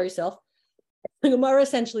learn the Gemara yourself. The Gemara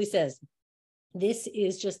essentially says, this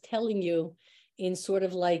is just telling you in sort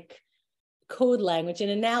of like code language, an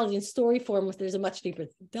analogy, in story form, there's a much deeper.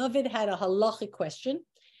 David had a halachic question.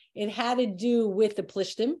 It had to do with the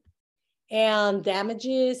Plishtim and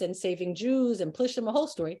damages and saving Jews and Plishtim, a whole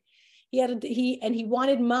story. He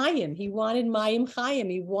wanted Mayim. He wanted Mayim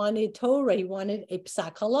Chayim. He wanted Torah. He wanted a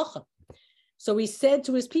Psak Halacha. So he said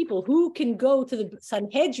to his people, who can go to the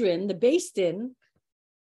Sanhedrin, the Beis Din,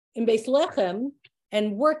 in Beis Lechem,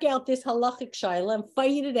 and work out this halachic shaila and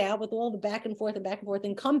fight it out with all the back and forth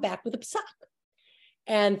and come back with a psak.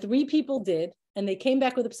 And 3 people did, and they came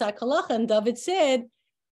back with a psak halacha, and David said,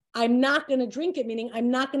 I'm not going to drink it, meaning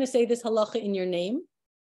I'm not going to say this halacha in your name.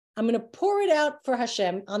 I'm going to pour it out for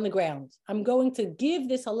Hashem on the ground. I'm going to give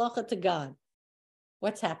this halacha to God.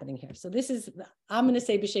 What's happening here? So this is, I'm going to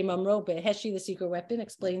say B'Shem Amro, but Heshi, the secret weapon,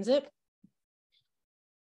 explains it.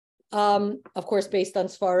 Of course, based on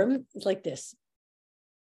Sfarim, it's like this.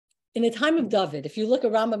 In the time of David, if you look,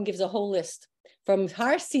 Rambam gives a whole list from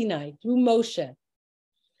Har Sinai through Moshe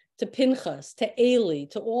to Pinchas to Eli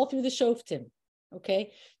to all through the Shoftim,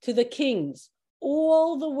 okay, to the kings,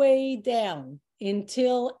 all the way down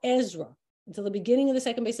until Ezra, until the beginning of the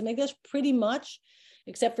second Beis Hamikdash, pretty much,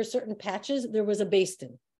 except for certain patches, there was a Beis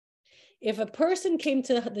Din. If a person came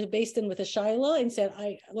to the Beis Din with a shaila and said,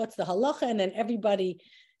 what's the halacha? And then everybody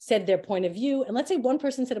said their point of view. And let's say one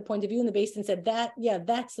person said a point of view and the Beis Din said that, yeah,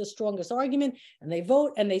 that's the strongest argument. And they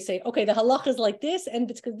vote and they say, okay, the halacha is like this. And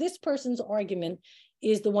it's because this person's argument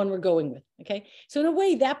is the one we're going with. Okay. So in a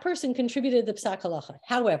way, that person contributed the psak halacha.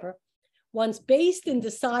 However, once Beis Din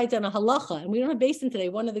decides on a halacha, and we don't have Beis Din today,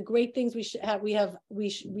 one of the great things we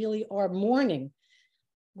really are mourning.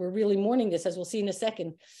 We're really mourning this, as we'll see in a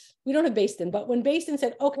second. We don't have Beis Din, but when Beis Din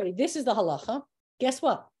said, okay, this is the halacha, guess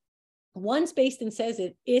what? Once Beis Din says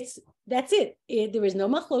it, that's it. There is no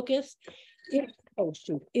machlokas. It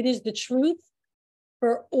is the truth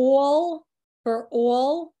for all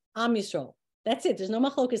Am Yisrael. That's it. There's no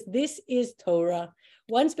machlokas. This is Torah.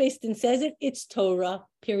 Once Beis Din says it, it's Torah,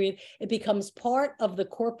 period. It becomes part of the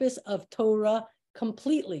corpus of Torah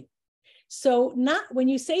completely. So not when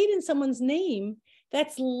you say it in someone's name,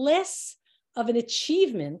 that's less of an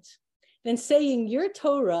achievement than saying your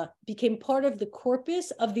Torah became part of the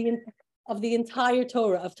corpus of the entire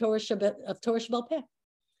Torah, of Torah Shebal Peh.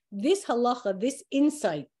 This halacha, this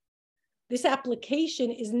insight, this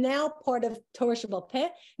application is now part of Torah Shebal Peh,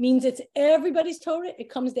 means it's everybody's Torah. It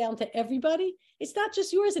comes down to everybody. It's not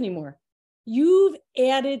just yours anymore. You've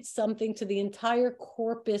added something to the entire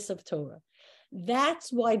corpus of Torah.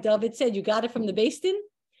 That's why David said, you got it from the Beis Din?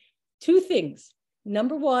 2 things.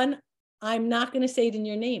 Number 1, I'm not going to say it in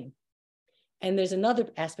your name. And there's another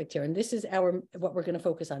aspect here, and this is what we're going to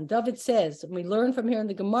focus on. David says, and we learn from here in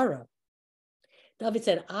the Gemara, David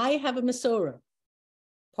said, I have a Masorah,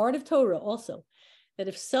 part of Torah also, that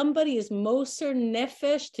if somebody is Moser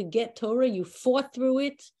Nefesh to get Torah, you fought through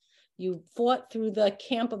it, you fought through the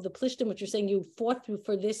camp of the Plishtim, which you're saying you fought through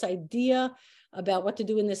for this idea about what to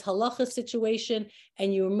do in this halacha situation,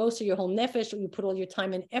 and you were Moser your whole Nefesh, or you put all your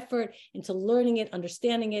time and effort into learning it,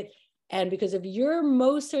 understanding it. And because of your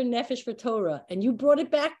Moser Nefesh for Torah, and you brought it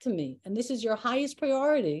back to me, and this is your highest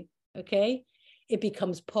priority, okay, it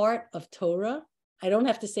becomes part of Torah. I don't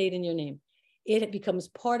have to say it in your name. It becomes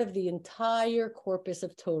part of the entire corpus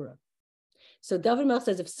of Torah. So David Melch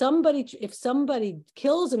says, if somebody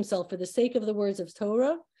kills himself for the sake of the words of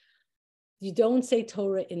Torah, you don't say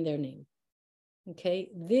Torah in their name. Okay,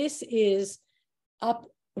 this is up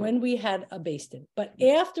when we had a Beis Din. But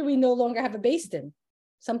after we no longer have a Beis Din,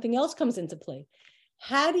 something else comes into play.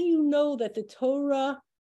 How do you know that the Torah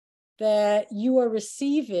that you are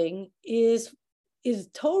receiving is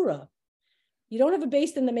Torah? You don't have a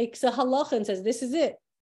Beis Din that makes a halacha and says, this is it,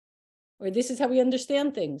 or this is how we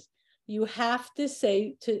understand things. You have to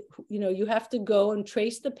say you have to go and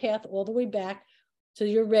trace the path all the way back to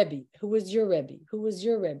your Rebbe. Who was your Rebbe? Who was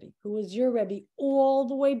your Rebbe? Who was your Rebbe? All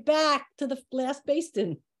the way back to the last Beis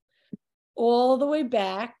Din, all the way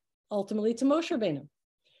back ultimately to Moshe Rabbeinu.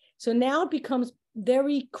 So now it becomes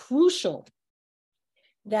very crucial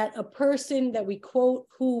that a person that we quote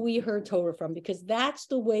who we heard Torah from, because that's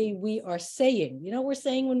the way we are saying. You know what we're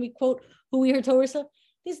saying when we quote who we heard Torah from?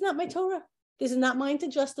 This is not my Torah. This is not mine to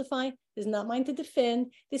justify. This is not mine to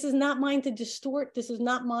defend. This is not mine to distort. This is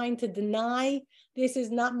not mine to deny. This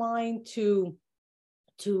is not mine to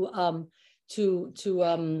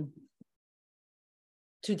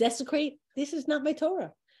desecrate. This is not my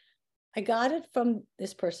Torah. I got it from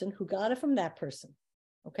this person who got it from that person.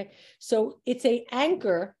 Okay, so it's an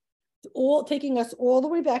anchor, taking us all the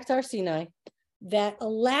way back to our Sinai, that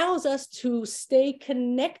allows us to stay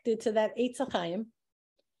connected to that Eitz HaChaim.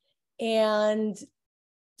 And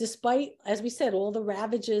despite, as we said, all the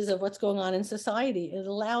ravages of what's going on in society, it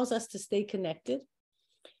allows us to stay connected,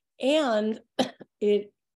 and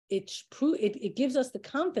it gives us the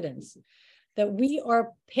confidence that we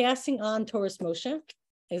are passing on Torah's Moshe,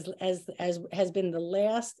 as has been the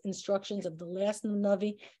last instructions of the last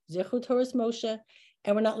Navi, Zechut Torah Moshe,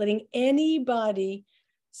 and we're not letting anybody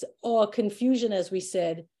or confusion, as we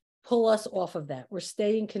said, pull us off of that. We're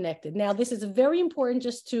staying connected. Now, this is very important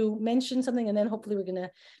just to mention something, and then hopefully we're going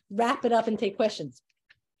to wrap it up and take questions.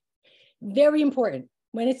 Very important.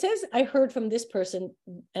 When it says, I heard from this person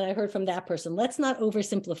and I heard from that person, let's not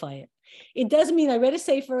oversimplify it. It doesn't mean I read a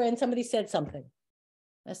sefer and somebody said something.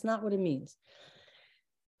 That's not what it means.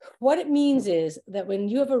 What it means is that when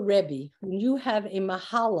you have a Rebbe, when you have a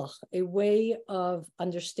mahalach, a way of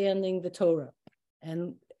understanding the Torah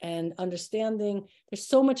and understanding, there's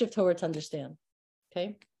so much of Torah to understand,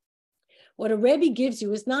 okay? What a Rebbe gives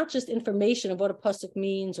you is not just information of what a pasuk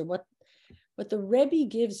means or what the Rebbe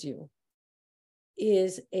gives you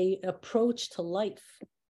is an approach to life,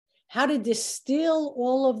 how to distill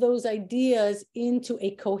all of those ideas into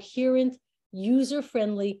a coherent,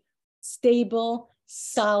 user-friendly, stable,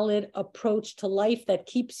 solid approach to life that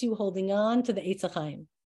keeps you holding on to the Eitz HaChaim.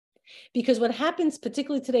 Because what happens,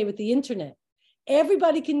 particularly today with the internet,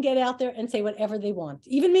 everybody can get out there and say whatever they want,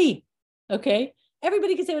 even me, okay?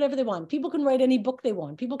 Everybody can say whatever they want. People can write any book they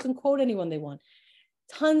want. People can quote anyone they want.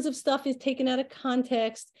 Tons of stuff is taken out of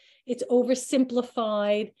context. It's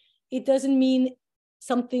oversimplified. It doesn't mean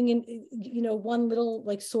something in, one little,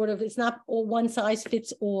 it's not all one size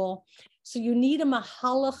fits all. So you need a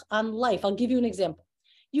mahalach on life. I'll give you an example.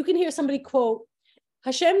 You can hear somebody quote,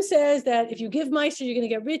 Hashem says that if you give meiser, you're going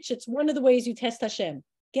to get rich. It's one of the ways you test Hashem.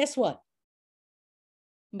 Guess what?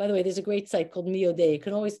 And by the way, there's a great site called Miodea. You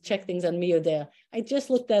can always check things on Miodea. I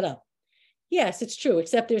just looked that up. Yes, it's true,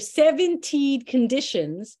 except there's 17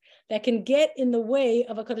 conditions that can get in the way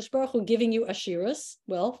of HaKadosh Baruch Hu giving you ashirus,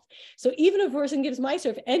 wealth. So even if a person gives meiser,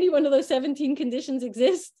 if any one of those 17 conditions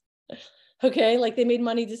exist, okay, like they made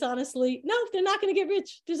money dishonestly, no, they're not going to get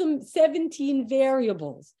rich. There's 17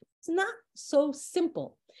 variables. It's not so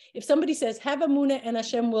simple. If somebody says, have Amunah and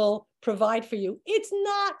Hashem will provide for you, it's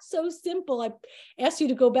not so simple. I asked you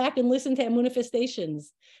to go back and listen to Amunifestations.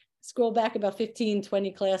 Scroll back about 15,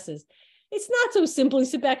 20 classes. It's not so simple. You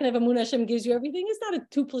sit back and have Amunah, Hashem gives you everything. It's not a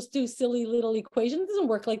 2 + 2 silly little equation. It doesn't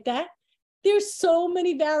work like that. There's so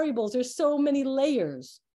many variables. There's so many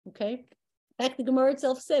layers, okay? In fact, the Gemara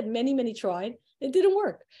itself said many tried. It didn't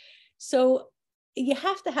work. So you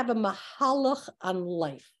have to have a mahalach on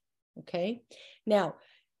life, okay? Now,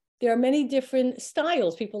 there are many different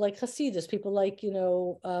styles. People like Hasidus, people like,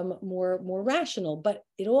 more rational. But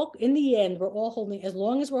in the end, we're all holding, as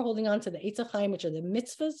long as we're holding on to the Eitz HaChaim, which are the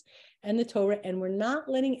mitzvahs and the Torah, and we're not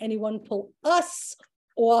letting anyone pull us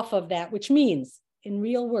off of that, which means, in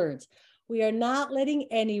real words, we are not letting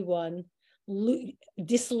anyone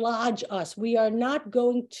dislodge us. We are not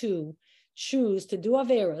going to choose to do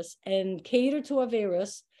Averas and cater to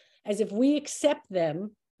Averas as if we accept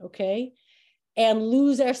them, okay, and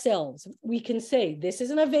lose ourselves. We can say, this is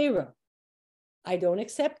an Avera. I don't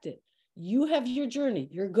accept it. You have your journey.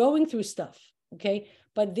 You're going through stuff, okay?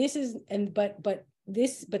 But this is,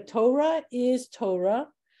 but Torah is Torah.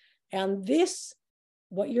 And this,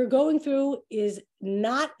 what you're going through is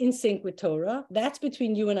not in sync with Torah. That's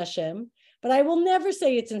between you and Hashem. But I will never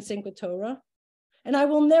say it's in sync with Torah. And I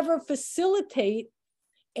will never facilitate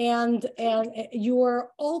and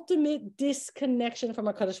your ultimate disconnection from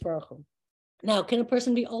HaKadosh Baruch Hu. Now, can a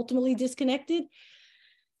person be ultimately disconnected?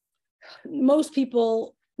 Most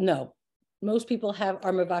people, no. Most people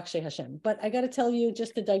are Mavakshe Hashem. But I got to tell you,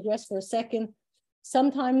 just to digress for a second,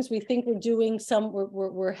 sometimes we think we're doing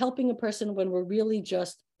we're helping a person when we're really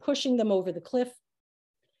just pushing them over the cliff.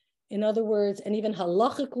 In other words, and even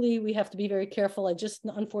halachically, we have to be very careful. I just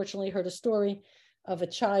unfortunately heard a story of a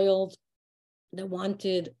child that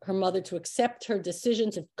wanted her mother to accept her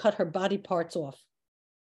decision to cut her body parts off.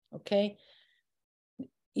 Okay?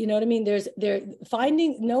 You know what I mean?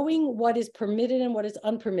 Knowing what is permitted and what is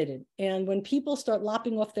unpermitted. And when people start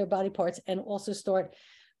lopping off their body parts and also start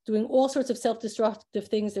doing all sorts of self-destructive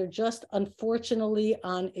things, they're just unfortunately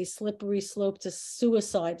on a slippery slope to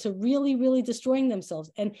suicide, to really, really destroying themselves.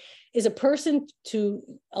 And is a person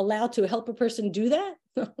allowed to help a person do that?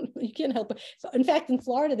 You can't help it. So in fact, in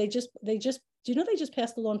Florida, they just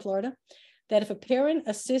passed a law in Florida that if a parent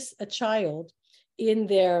assists a child in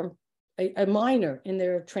a minor in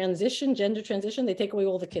their gender transition, they take away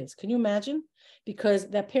all the kids. Can you imagine? Because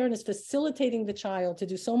that parent is facilitating the child to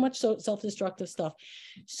do so much self-destructive stuff.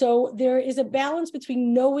 So there is a balance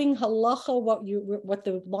between knowing halacha, what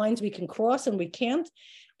the lines we can cross and we can't,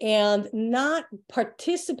 and not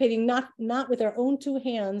participating, not with our own two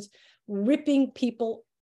hands, ripping people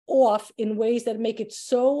off in ways that make it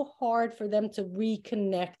so hard for them to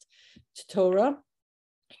reconnect to Torah.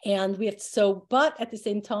 And we have but at the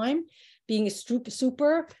same time, being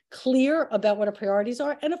super clear about what our priorities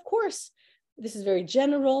are. And of course, this is very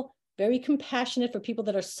general, very compassionate for people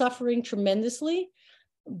that are suffering tremendously,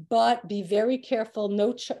 but be very careful,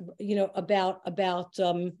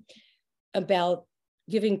 about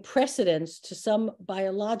giving precedence to some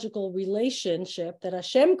biological relationship that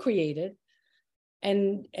Hashem created,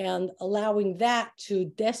 and allowing that to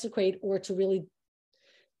desecrate or to really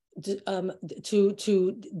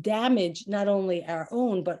to damage not only our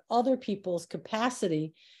own but other people's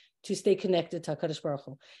capacity to stay connected to HaKadosh Baruch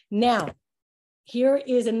Hu. Now, here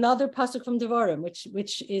is another pasuk from Devarim,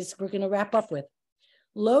 which is we're going to wrap up with.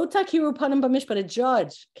 Lo takiru panim b'mishpat. A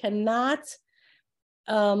judge cannot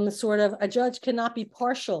a judge cannot be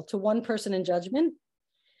partial to one person in judgment.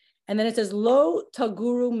 And then it says, Lo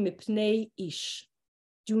taguru mipnei ish.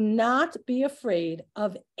 Do not be afraid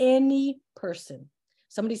of any person.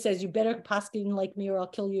 Somebody says, you better paskin like me, or I'll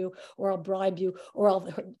kill you, or I'll bribe you, or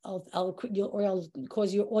I'll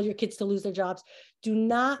cause all your kids to lose their jobs. Do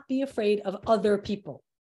not be afraid of other people.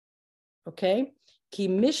 Okay? Ki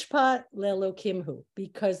mishpat le'elokimhu,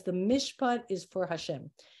 because the mishpat is for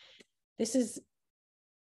Hashem. This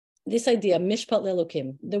idea, mishpat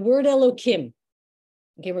le'elokim. The word Elokim.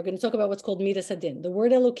 Okay, we're going to talk about what's called midas hadin. The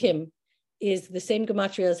word Elokim is the same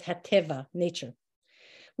gematria as hateva, nature.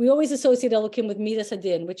 We always associate Elokim with midas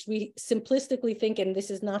hadin, which we simplistically think, and this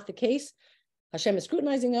is not the case. Hashem is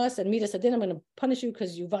scrutinizing us, and midas hadin, I'm going to punish you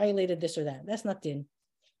because you violated this or that. That's not din.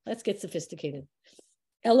 Let's get sophisticated.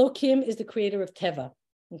 Elokim is the creator of teva.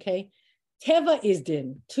 Okay, teva is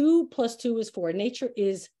din. 2 + 2 is 4. Nature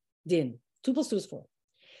is din. 2 + 2 is 4.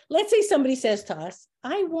 Let's say somebody says to us,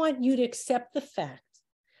 I want you to accept the fact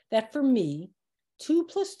that for me, 2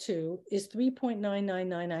 + 2 is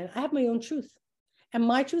 3.9999. I have my own truth. And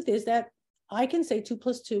my truth is that I can say 2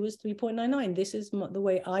 + 2 is 3.99. This is the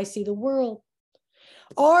way I see the world.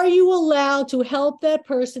 Are you allowed to help that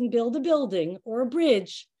person build a building or a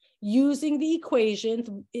bridge using the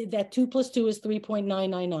equation that 2 + 2 is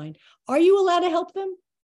 3.999? Are you allowed to help them?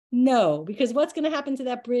 No, because what's going to happen to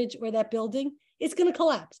that bridge or that building? It's going to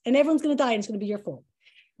collapse and everyone's going to die and it's going to be your fault.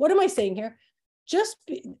 What am I saying here?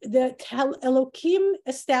 The Elokim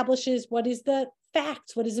establishes what is the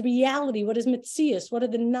facts, what is the reality, what is Metzius, what are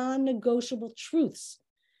the non-negotiable truths.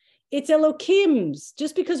 It's Elokims.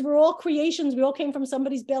 Just because we're all creations, we all came from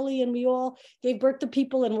somebody's belly and we all gave birth to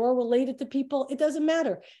people and we're all related to people, it doesn't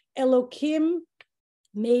matter. Elokim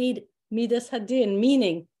made midas hadin,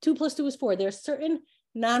 meaning 2 + 2 is 4. There are certain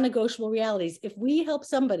non-negotiable realities. If we help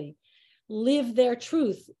somebody live their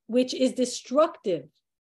truth, which is destructive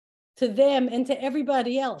to them and to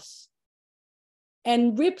everybody else,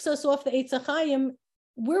 and rips us off the Eitz HaChaim,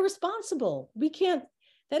 we're responsible. We can't,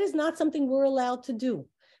 that is not something we're allowed to do,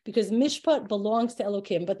 because mishpat belongs to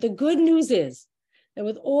Elokim. But the good news is that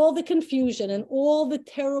with all the confusion and all the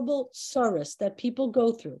terrible sorrows that people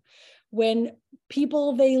go through, when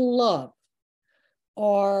people they love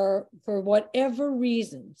are, for whatever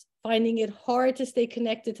reasons, finding it hard to stay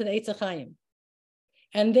connected to the Eitz HaChaim,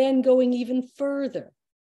 and then going even further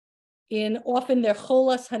in often their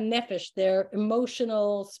cholas hanefesh, their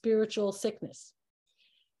emotional, spiritual sickness,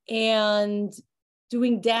 and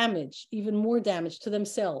doing damage, even more damage to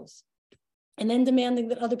themselves, and then demanding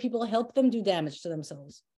that other people help them do damage to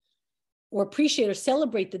themselves, or appreciate or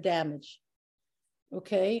celebrate the damage.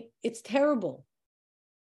 Okay, it's terrible.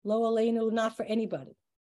 Lo aleinu, not for anybody.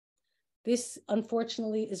 This,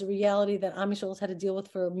 unfortunately, is a reality that Am Yisrael has had to deal with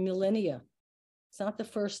for millennia. It's not the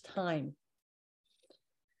first time.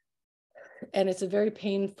 And it's a very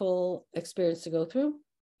painful experience to go through.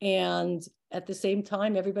 And at the same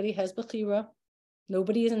time, everybody has bechira.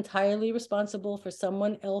 Nobody is entirely responsible for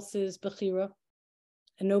someone else's bechira.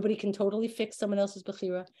 And nobody can totally fix someone else's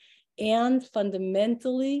bechira. And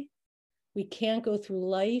fundamentally, we can't go through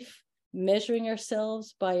life measuring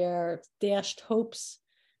ourselves by our dashed hopes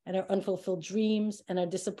and our unfulfilled dreams and our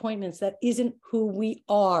disappointments. That isn't who we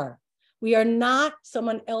are. We are not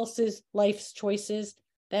someone else's life's choices.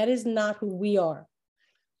 That is not who we are.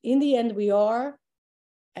 In the end, we are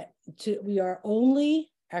only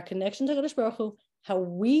our connection to HaKadosh Baruch Hu, how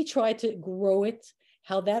we try to grow it,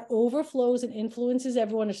 how that overflows and influences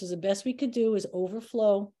everyone, which is the best we could do, is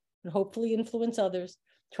overflow and hopefully influence others.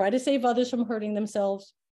 Try to save others from hurting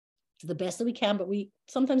themselves to the best that we can, but we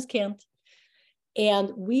sometimes can't. And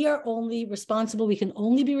we are only responsible, we can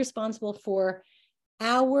only be responsible for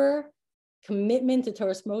our commitment to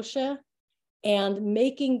Torah Moshe, and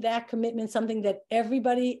making that commitment something that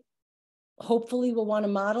everybody hopefully will want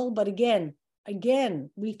to model. But again,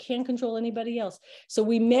 we can't control anybody else. So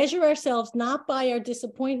we measure ourselves not by our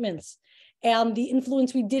disappointments and the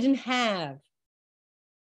influence we didn't have,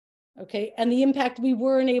 okay, and the impact we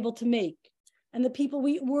weren't able to make, and the people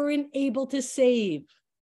we weren't able to save.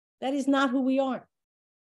 That is not who we are.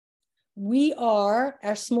 We are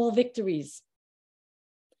our small victories.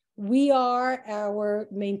 We are our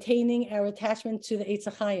maintaining our attachment to the Eitz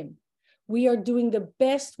HaChaim. We are doing the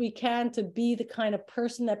best we can to be the kind of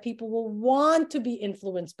person that people will want to be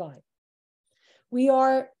influenced by. We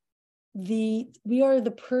are the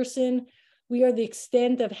person, we are the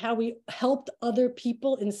extent of how we helped other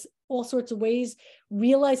people in all sorts of ways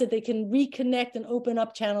realize that they can reconnect and open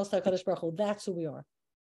up channels to HaKadosh Baruch Hu. That's who we are.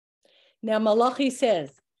 Now, Malachi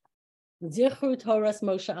says, Zichru Torahs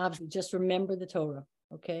Moshe Avdi, just remember the Torah,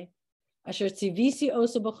 okay? Asher tzivisi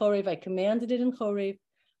osa b'chorev, I commanded it in Chorev.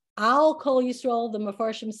 I'll call Yisrael, the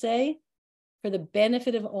Mefarshim say, for the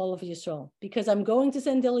benefit of all of Yisrael, because I'm going to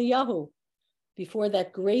send Eliyahu before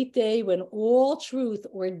that great day when all truth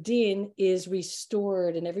or din is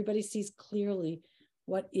restored and everybody sees clearly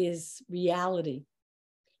what is reality.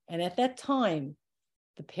 And at that time,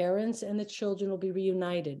 the parents and the children will be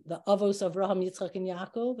reunited. The Avos of Avraham, Yitzchak, and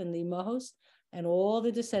Yaakov, and the Imahos, and all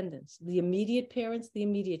the descendants, the immediate parents, the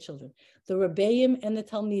immediate children, the Rebbeim and the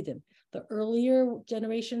Talmidim, the earlier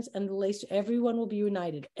generations and the later, everyone will be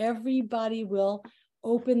united. Everybody will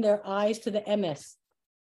open their eyes to the emes.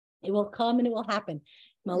 It will come and it will happen.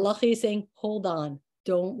 Malachi is saying, hold on,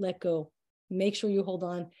 don't let go. Make sure you hold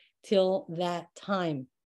on till that time.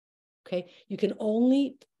 Okay, you can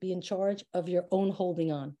only be in charge of your own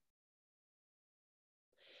holding on.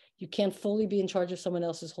 You can't fully be in charge of someone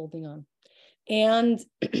else's holding on. And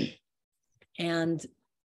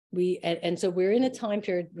so we're in a time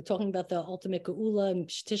period, we're talking about the ultimate geula and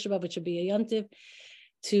Tisha B'Av, which would be a yontiv.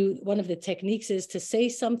 To one of the techniques is to say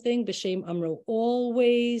something, b'shem amro,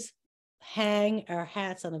 always hang our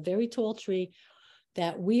hats on a very tall tree,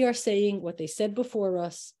 that we are saying what they said before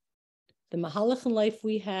us. The mahalach in life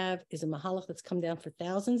we have is a mahalach that's come down for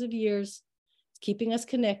thousands of years. It's keeping us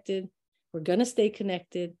connected. We're going to stay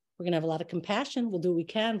connected. We're going to have a lot of compassion. We'll do what we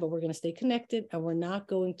can, but we're going to stay connected, and we're not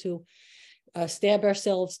going to stab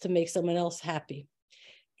ourselves to make someone else happy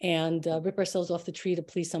and rip ourselves off the tree to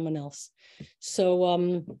please someone else.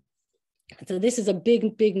 So this is a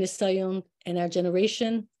big nisayon in our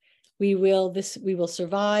generation. We will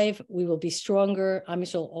survive. We will be stronger. Am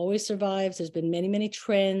Yisrael always survives. There's been many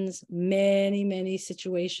trends, many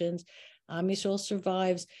situations. Am Yisrael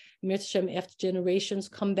survives. After generations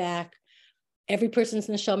come back, every person's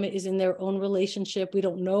neshama is in their own relationship. We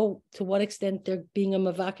don't know to what extent they're being a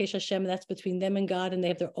mavakesh Hashem. That's between them and God, and they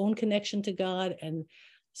have their own connection to God. And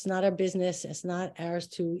it's not our business. It's not ours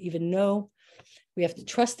to even know. We have to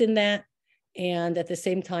trust in that. And at the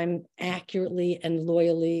same time, accurately and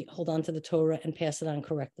loyally hold on to the Torah and pass it on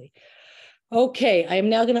correctly. Okay, I am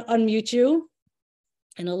now going to unmute you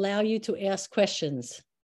and allow you to ask questions.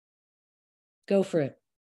 Go for it.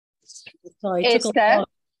 Sorry, it took a while.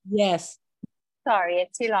 Yes. Sorry,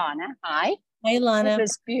 it's Ilana. Hi. Hi, Ilana. It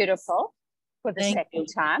was beautiful for the second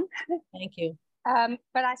time. Thank you.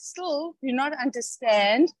 But I still do not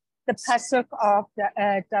understand the pasuk of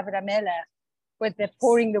the David HaMelech with the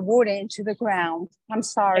pouring the water into the ground. I'm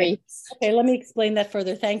sorry. Okay, let me explain that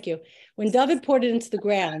further. Thank you. When David poured it into the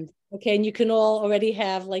ground, okay, and you can all already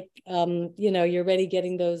have like, you're already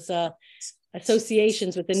getting those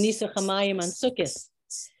associations with the Nisa Chamayim on Sukkot.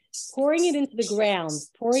 Pouring it into the ground,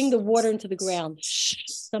 pouring the water into the ground. Shh,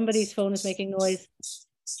 somebody's phone is making noise.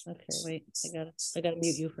 Okay, wait, I gotta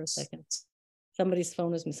mute you for a second. Somebody's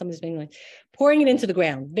making noise. Pouring it into the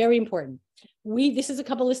ground, very important. This is a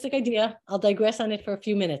Kabbalistic idea. I'll digress on it for a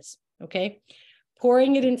few minutes, okay?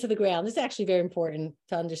 Pouring it into the ground. This is actually very important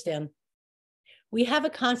to understand. We have a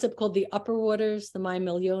concept called the upper waters, the Mayim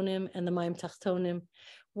Elyonim and the Mayim Tachtonim.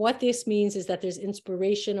 What this means is that there's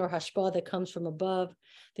inspiration or hashpah that comes from above.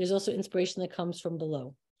 There's also inspiration that comes from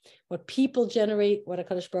below. What people generate, what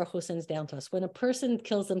HaKadosh Baruch Hu sends down to us. When a person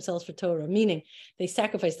kills themselves for Torah, meaning they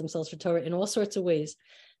sacrifice themselves for Torah in all sorts of ways,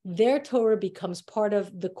 their Torah becomes part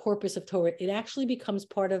of the corpus of Torah. It actually becomes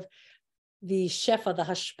part of the shefa, the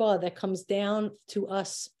hashpah that comes down to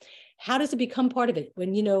us. How does it become part of it?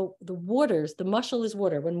 When, the waters, the mashal is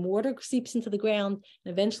water. When water seeps into the ground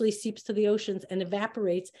and eventually seeps to the oceans and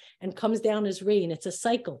evaporates and comes down as rain, it's a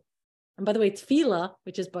cycle. And by the way, tefillah,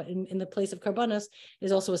 which is in the place of karbanos,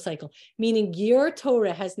 is also a cycle, meaning your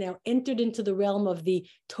Torah has now entered into the realm of the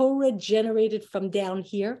Torah generated from down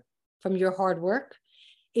here, from your hard work.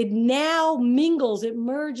 It now mingles, it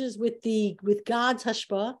merges with God's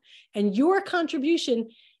hashpah, and your contribution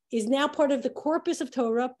is now part of the corpus of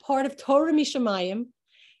Torah, part of Torah Mishamayim,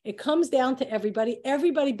 It comes down to everybody.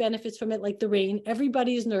 Everybody benefits from it, like the rain.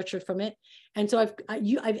 Everybody is nurtured from it. And so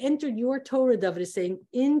I've entered your Torah, David is saying,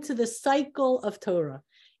 into the cycle of Torah,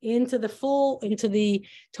 into the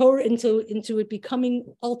Torah, into it becoming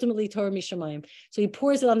ultimately Torah Mishamayim. So he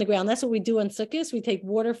pours it on the ground. That's what we do on Sukkot. We take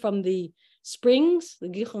water from the springs, the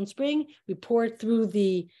Gichon spring. We pour it through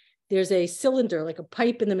there's a cylinder, like a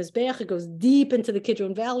pipe in the Mizbeach. It goes deep into the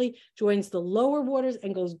Kidron Valley, joins the lower waters,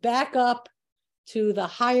 and goes back up to the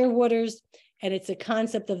higher waters. And it's a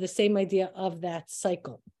concept of the same idea of that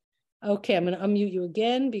cycle. Okay, I'm going to unmute you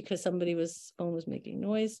again because phone was making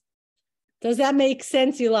noise. Does that make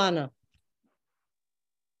sense, Ilana?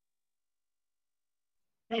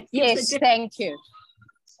 Yes, thank you.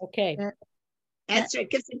 Okay. That's right. It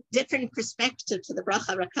gives a different perspective to the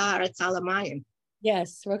bracha rakar at Salamayim.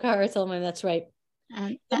 Yes, rakar at Salamayim. That's right.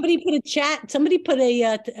 Somebody put a chat. Somebody put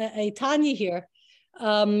a Tanya here.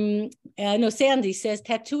 No, Sandy says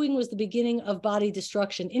tattooing was the beginning of body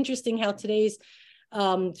destruction. Interesting how today's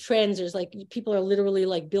trends, there's like people are literally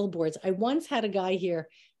like billboards. I once had a guy here.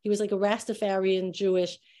 He was like a Rastafarian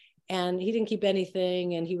Jewish, and he didn't keep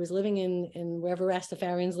anything, and he was living in wherever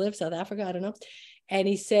Rastafarians live, South Africa, I don't know. And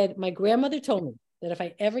he said, my grandmother told me that if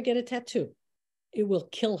I ever get a tattoo, it will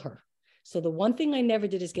kill her. So the one thing I never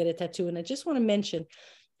did is get a tattoo. And I just want to mention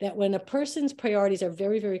that when a person's priorities are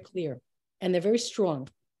very, very clear and they're very strong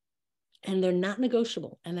and they're not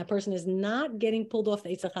negotiable, and that person is not getting pulled off the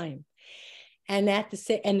Eitz HaChaim, and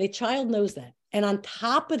the child knows that. And on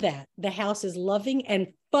top of that, the house is loving and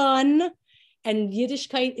fun, and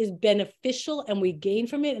Yiddishkeit is beneficial, and we gain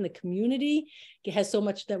from it, and the community has so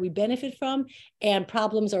much that we benefit from, and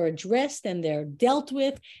problems are addressed and they're dealt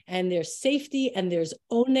with, and there's safety, and there's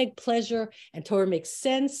oneg pleasure, and Torah makes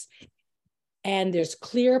sense, and there's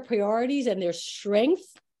clear priorities, and there's strength.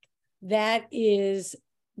 That is,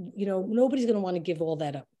 nobody's going to want to give all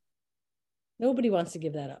that up. Nobody wants to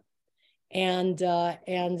give that up. And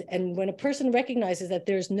when a person recognizes that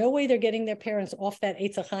there's no way they're getting their parents off that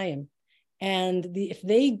Eitz HaChaim, and if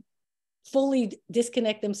they fully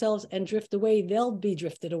disconnect themselves and drift away, they'll be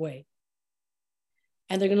drifted away.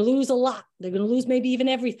 And they're going to lose a lot. They're going to lose maybe even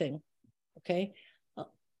everything. Okay.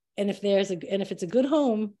 And if it's a good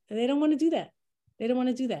home, they don't want to do that. They don't want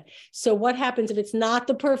to do that. So what happens if it's not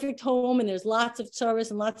the perfect home and there's lots of service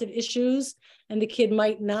and lots of issues, and the kid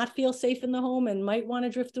might not feel safe in the home and might want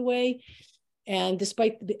to drift away? And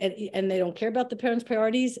they don't care about the parents'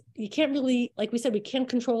 priorities. You can't really, like we said, we can't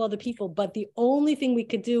control other people, but the only thing we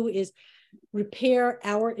could do is repair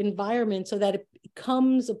our environment so that it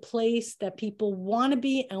becomes a place that people want to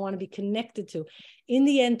be and want to be connected to. In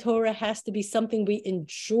the end, Torah has to be something we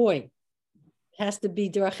enjoy. It has to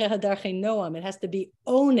be Derachecha Darchei Noam. It has to be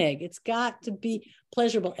oneg. It's got to be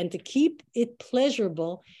pleasurable. And to keep it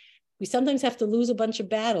pleasurable, we sometimes have to lose a bunch of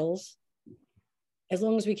battles, as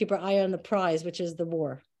long as we keep our eye on the prize, which is the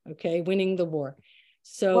war, okay? Winning the war.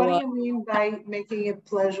 So what do you mean by making it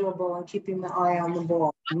pleasurable and keeping the eye on the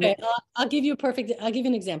ball? Okay, I'll give you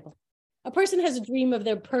an example. A person has a dream of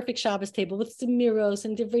their perfect Shabbos table with Semiros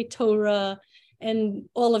and Divrei Torah and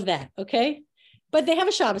all of that, okay? But they have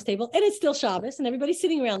a Shabbos table and it's still Shabbos and everybody's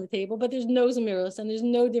sitting around the table, but there's no Semiros and there's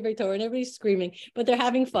no Divrei Torah and everybody's screaming, but they're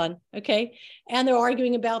having fun, okay? And they're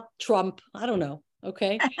arguing about Trump, I don't know,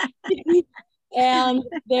 okay? and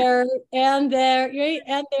they're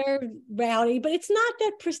rowdy, but it's not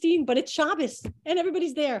that pristine, but it's Shabbos and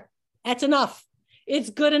everybody's there. That's enough. It's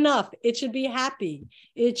good enough. It should be happy.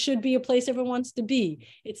 It should be a place everyone wants to be.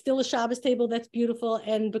 It's still a Shabbos table that's beautiful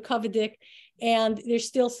and bekavadik, and they're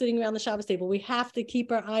still sitting around the Shabbos table. We have to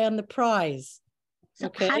keep our eye on the prize.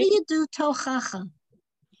 Okay. So how do you do tochacha?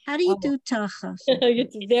 How do you do tochacha?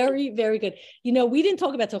 It's very, very good. We didn't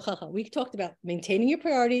talk about tochacha. We talked about maintaining your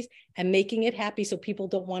priorities and making it happy so people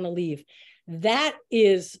don't want to leave. That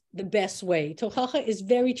is the best way. Tochacha is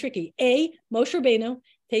very tricky. Moshe Rabbeinu,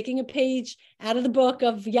 taking a page out of the book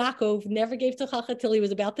of Yaakov, never gave tochacha till he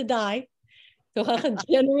was about to die. Tochacha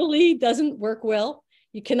generally doesn't work well.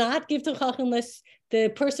 You cannot give tochacha unless the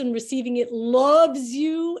person receiving it loves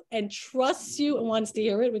you and trusts you and wants to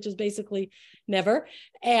hear it, which is basically never.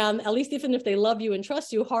 And at least even if they love you and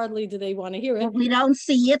trust you, hardly do they want to hear it. But we don't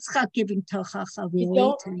see Yitzchak giving tochacha.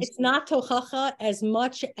 It's not tochacha as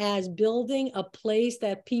much as building a place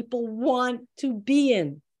that people want to be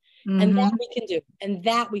in. Mm-hmm. And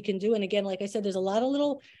that we can do. And again, like I said, there's a lot of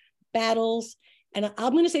little battles. And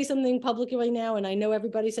I'm going to say something publicly right now, and I know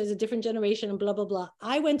everybody says a different generation and blah, blah, blah.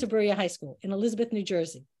 I went to Berea High School in Elizabeth, New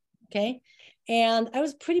Jersey, okay? And I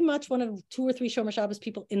was pretty much one of 2 or 3 Shomer Shabbos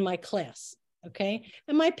people in my class, okay?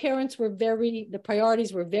 And my parents were the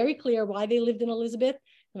priorities were very clear why they lived in Elizabeth.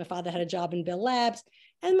 My father had a job in Bell Labs,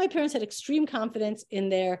 And my parents had extreme confidence in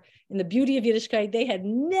the beauty of Yiddishkeit. They had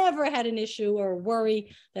never had an issue or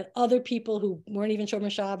worry that other people who weren't even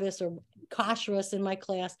Shomer Shabbos or kashrus in my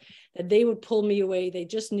class, that they would pull me away. They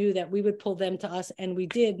just knew that we would pull them to us. And we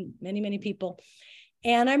did, many, many people.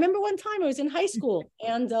 And I remember one time I was in high school,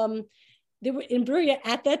 and there were in Brugge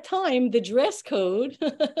at that time, the dress code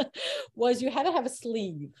was you had to have a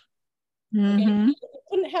sleeve. Okay? You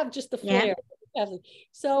couldn't have just the flare. Yeah.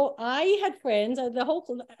 So I had friends,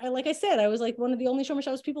 like I said, I was like one of the only Shomer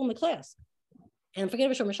Shabbos people in the class. And forget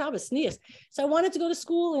about Shomer Shabbos, sneeze. So I wanted to go to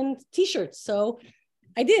school in t-shirts. So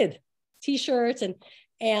I did t-shirts and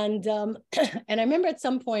I remember at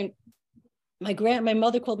some point, my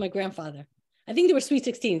mother called my grandfather. I think they were sweet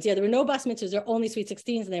 16s. Yeah, there were no bas mitzvahs. There were only sweet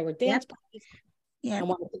 16s, and they were dance parties. Yeah, I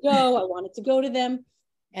wanted to go to them.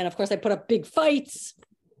 And of course, I put up big fights.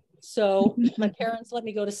 So my parents let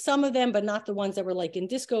me go to some of them, but not the ones that were like in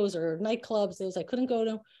discos or nightclubs. Those I couldn't go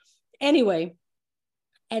to. Anyway,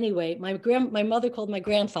 my mother called my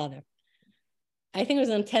grandfather. I think it was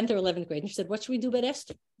in 10th or 11th grade. And she said, "What should we do about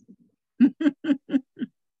Esther?"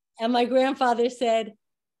 And my grandfather said,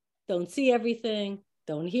 "Don't see everything.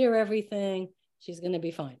 Don't hear everything. She's going to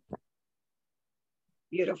be fine."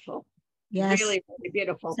 Beautiful. Yes. Really, really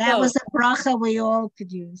beautiful. That was a bracha we all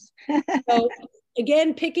could use. So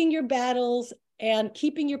again, picking your battles and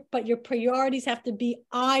but your priorities have to be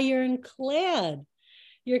ironclad.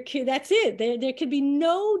 That's it. There could be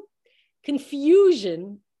no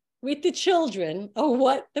confusion with the children of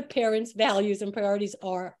what the parents' values and priorities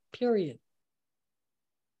are, period.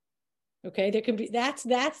 Okay, there can be, that's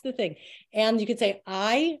the thing. And you could say,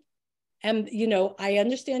 I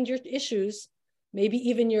understand your issues, maybe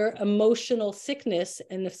even your emotional sickness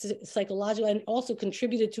and the psychological, and also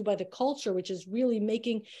contributed to by the culture, which is really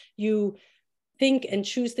making you think and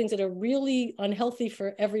choose things that are really unhealthy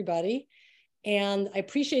for everybody. And I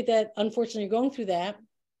appreciate that, unfortunately, you're going through that,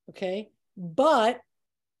 okay? But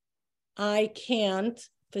I can't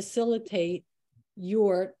facilitate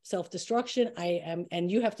your self-destruction.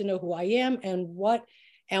 And you have to know who I am and what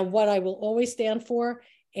I will always stand for.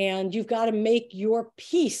 And you've got to make your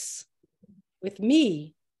peace with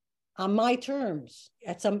me on my terms.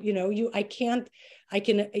 At some,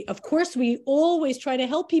 of course, we always try to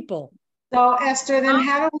help people. So Esther, then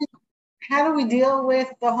how do we deal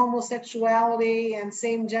with the homosexuality and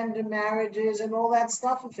same gender marriages and all that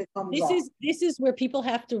stuff if it comes up? This is where people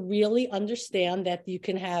have to really understand that you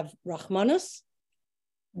can have Rahmanus,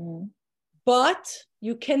 but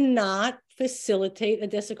you cannot facilitate a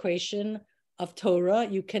desecration of Torah.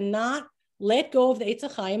 You cannot let go of the Eitz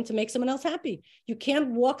HaChaim to make someone else happy. You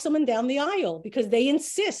can't walk someone down the aisle because they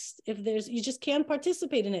insist. You just can't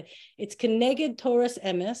participate in it. It's Keneged Torah's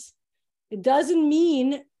emes. It doesn't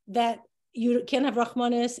mean that you can't have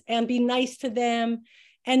Rahmanis and be nice to them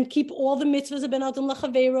and keep all the mitzvahs of Ben Adam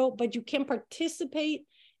Lachavero, but you can participate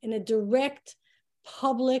in a direct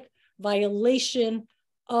public violation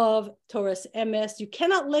of Torah's emes. You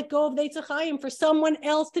cannot let go of the Eitz HaChaim for someone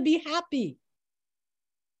else to be happy.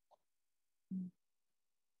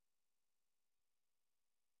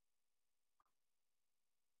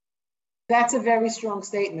 That's a very strong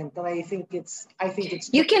statement, but I think it's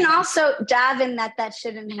you can also daven that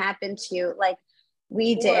shouldn't happen to you, like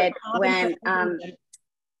we did when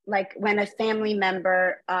when a family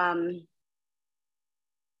member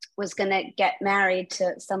was going to get married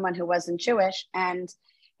to someone who wasn't Jewish, and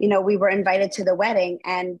we were invited to the wedding,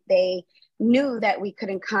 and they knew that we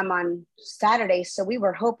couldn't come on Saturday, so we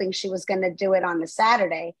were hoping she was going to do it on the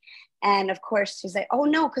Saturday. And of course she's like, "Oh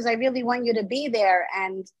no, because I really want you to be there."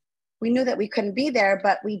 And we knew that we couldn't be there,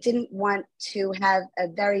 but we didn't want to have a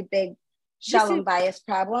very big shalom bias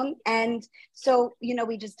problem. And so,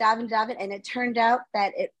 we just davened, and it turned out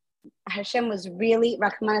that Hashem was really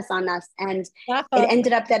Rachmanis on us. And it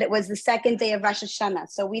ended up that it was the second day of Rosh Hashanah.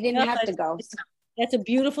 So we didn't have to go. That's a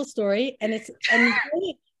beautiful story. And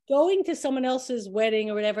going to someone else's wedding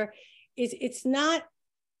or whatever, it's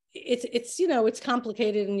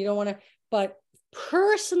complicated and you don't want to, but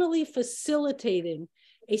personally facilitating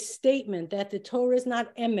a statement that the Torah is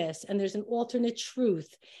not emes and there's an alternate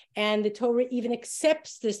truth, and the Torah even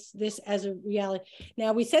accepts this as a reality.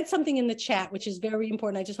 Now, we said something in the chat, which is very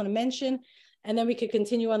important. I just want to mention, and then we could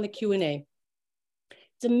continue on the Q&A.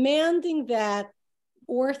 Demanding that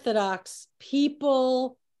Orthodox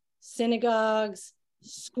people, synagogues,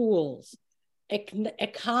 schools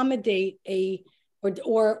accommodate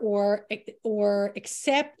or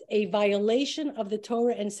accept a violation of the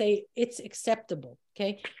Torah and say it's acceptable.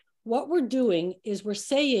 Okay, what we're doing is we're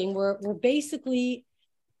saying we're basically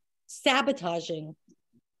sabotaging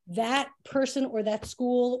that person or that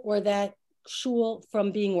school or that shul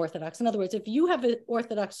from being Orthodox. In other words, if you have an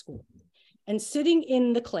Orthodox school and sitting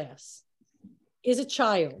in the class is a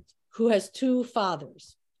child who has two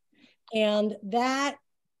fathers, and that,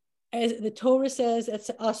 as the Torah says, it's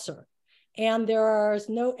usher, and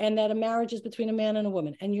and that a marriage is between a man and a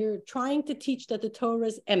woman, and you're trying to teach that the Torah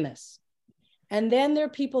is emes, and then there are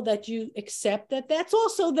people that you accept that that's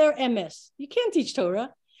also their emes. You can't teach Torah.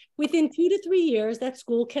 Within 2 to 3 years, that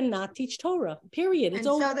school cannot teach Torah, period. It's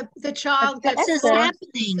over. So the child This is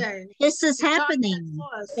happening. This is happening.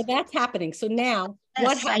 So that's happening. So now, Yes,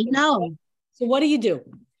 what happens? I know. So what do you do?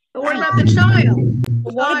 But what about the child?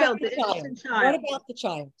 What about the The child? innocent What child. about the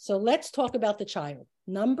child? So let's talk about the child.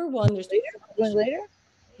 Number one, there's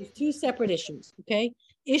two separate issues, okay?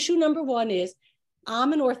 Issue number one is,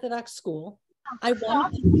 I'm an Orthodox school. I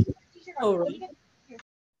want to teach Torah.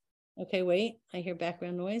 Okay, wait, I hear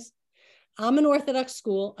background noise. I'm an Orthodox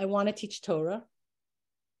school. I want to teach Torah.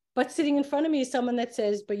 But sitting in front of me is someone that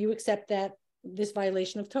says, but you accept that this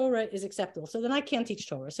violation of Torah is acceptable. So then I can't teach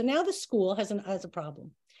Torah. So now the school has a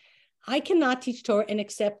problem. I cannot teach Torah and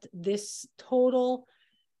accept this total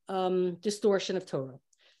distortion of Torah.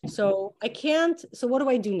 So I can't. So what do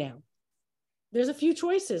I do now? There's a few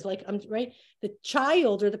choices. Like, the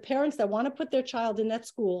child or the parents that want to put their child in that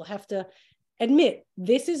school have to admit,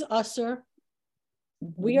 this is usher.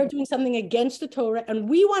 We are doing something against the Torah, and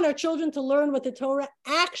we want our children to learn what the Torah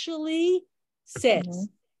actually says.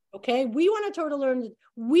 Okay, we want our Torah to learn that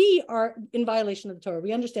we are in violation of the Torah.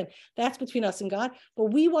 We understand that's between us and God, but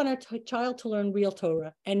we want our child to learn real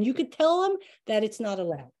Torah. And you could tell them that it's not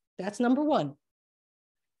allowed. That's number one.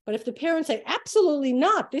 But if the parents say, absolutely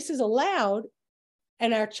not, this is allowed,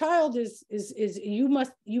 and our child is you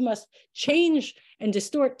must change and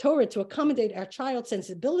distort Torah to accommodate our child's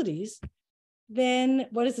sensibilities, then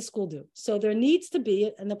what does the school do? So there needs to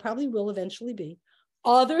be, and there probably will eventually be,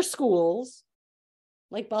 other schools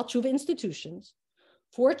like Baal Tshuva institutions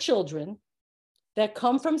for children that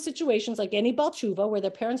come from situations like any Baal Tshuva where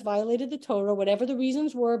their parents violated the Torah, whatever the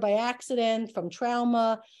reasons were, by accident, from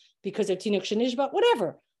trauma, because they're Tinuk Shenishba,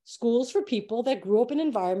 whatever. Schools for people that grew up in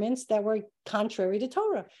environments that were contrary to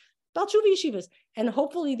Torah. Baal Tshuva yeshivas. And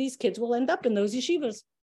hopefully these kids will end up in those yeshivas.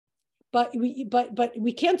 But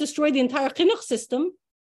we can't destroy the entire chinuch system,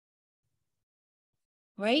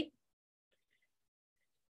 right?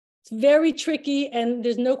 It's very tricky, and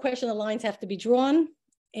there's no question the lines have to be drawn,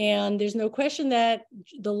 and there's no question that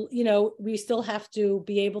we still have to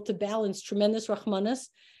be able to balance tremendous rachmanas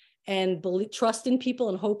and trust in people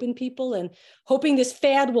and hope in people, and hoping this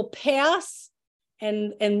fad will pass.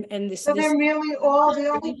 And this. So then, really,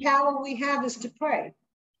 the only power we have is to pray.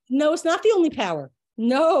 No, it's not the only power.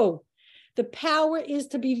 No. The power is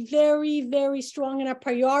to be very, very strong in our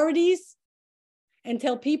priorities and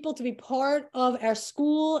tell people to be part of our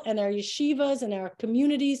school and our yeshivas and our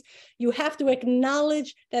communities. You have to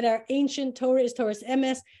acknowledge that our ancient Torah is Torah's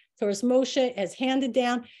emes, Torah's Moshe has handed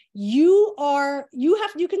down. You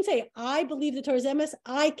can say, I believe the Torah's emes.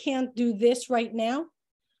 I can't do this right now,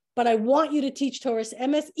 but I want you to teach Torah's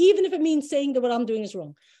emes, even if it means saying that what I'm doing is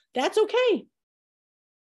wrong. That's okay.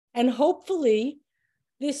 And hopefully,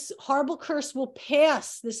 this horrible curse will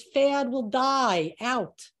pass. This fad will die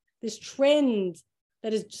out. This trend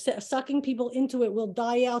that is sucking people into it will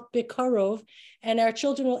die out bikarov, and our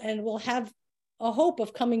children will have a hope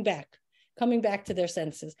of coming back to their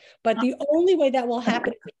senses. But the only way that will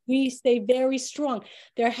happen is if we stay very strong.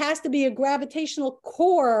 There has to be a gravitational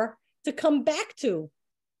core to come back to.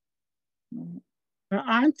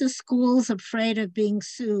 Aren't the schools afraid of being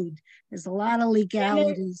sued? There's a lot of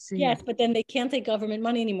legalities. Yes, but then they can't take government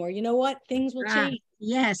money anymore. You know what? Things will change.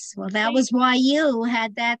 Yes, well, that was why you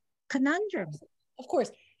had that conundrum. Of course.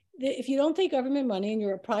 If you don't take government money and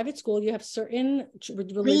you're a private school, you have certain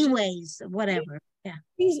leeways, whatever. Yeah.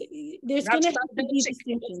 There's going to have to be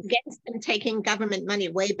distinctions. Against him taking government money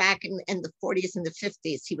way back in the 40s and the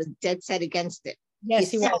 50s. He was dead set against it.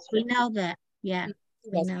 Yes, he was. We know that. Yeah.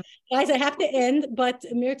 Yes. Guys, I have to end, but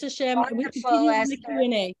Mir Tashem, we continue in the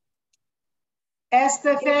Q&A.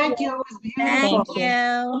 Esther, thank you. It was beautiful.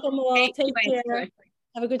 Thank you. Take care.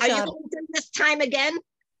 Have a good Are job. you going to do this time again?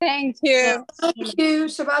 Thank you. Thank you.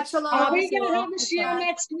 Shabbat shalom. Are we going to have a share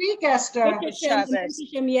next week, Esther?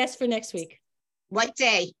 Yes, for next week. What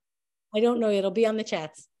day? I don't know. It'll be on the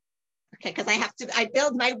chats. Okay, because I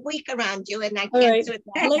build my week around you, and I All can't right. do it.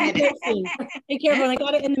 I'll let you know soon. Take care, everyone. I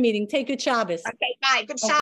got to end the meeting. Take good Shabbos. Okay, bye. Good Shabbos.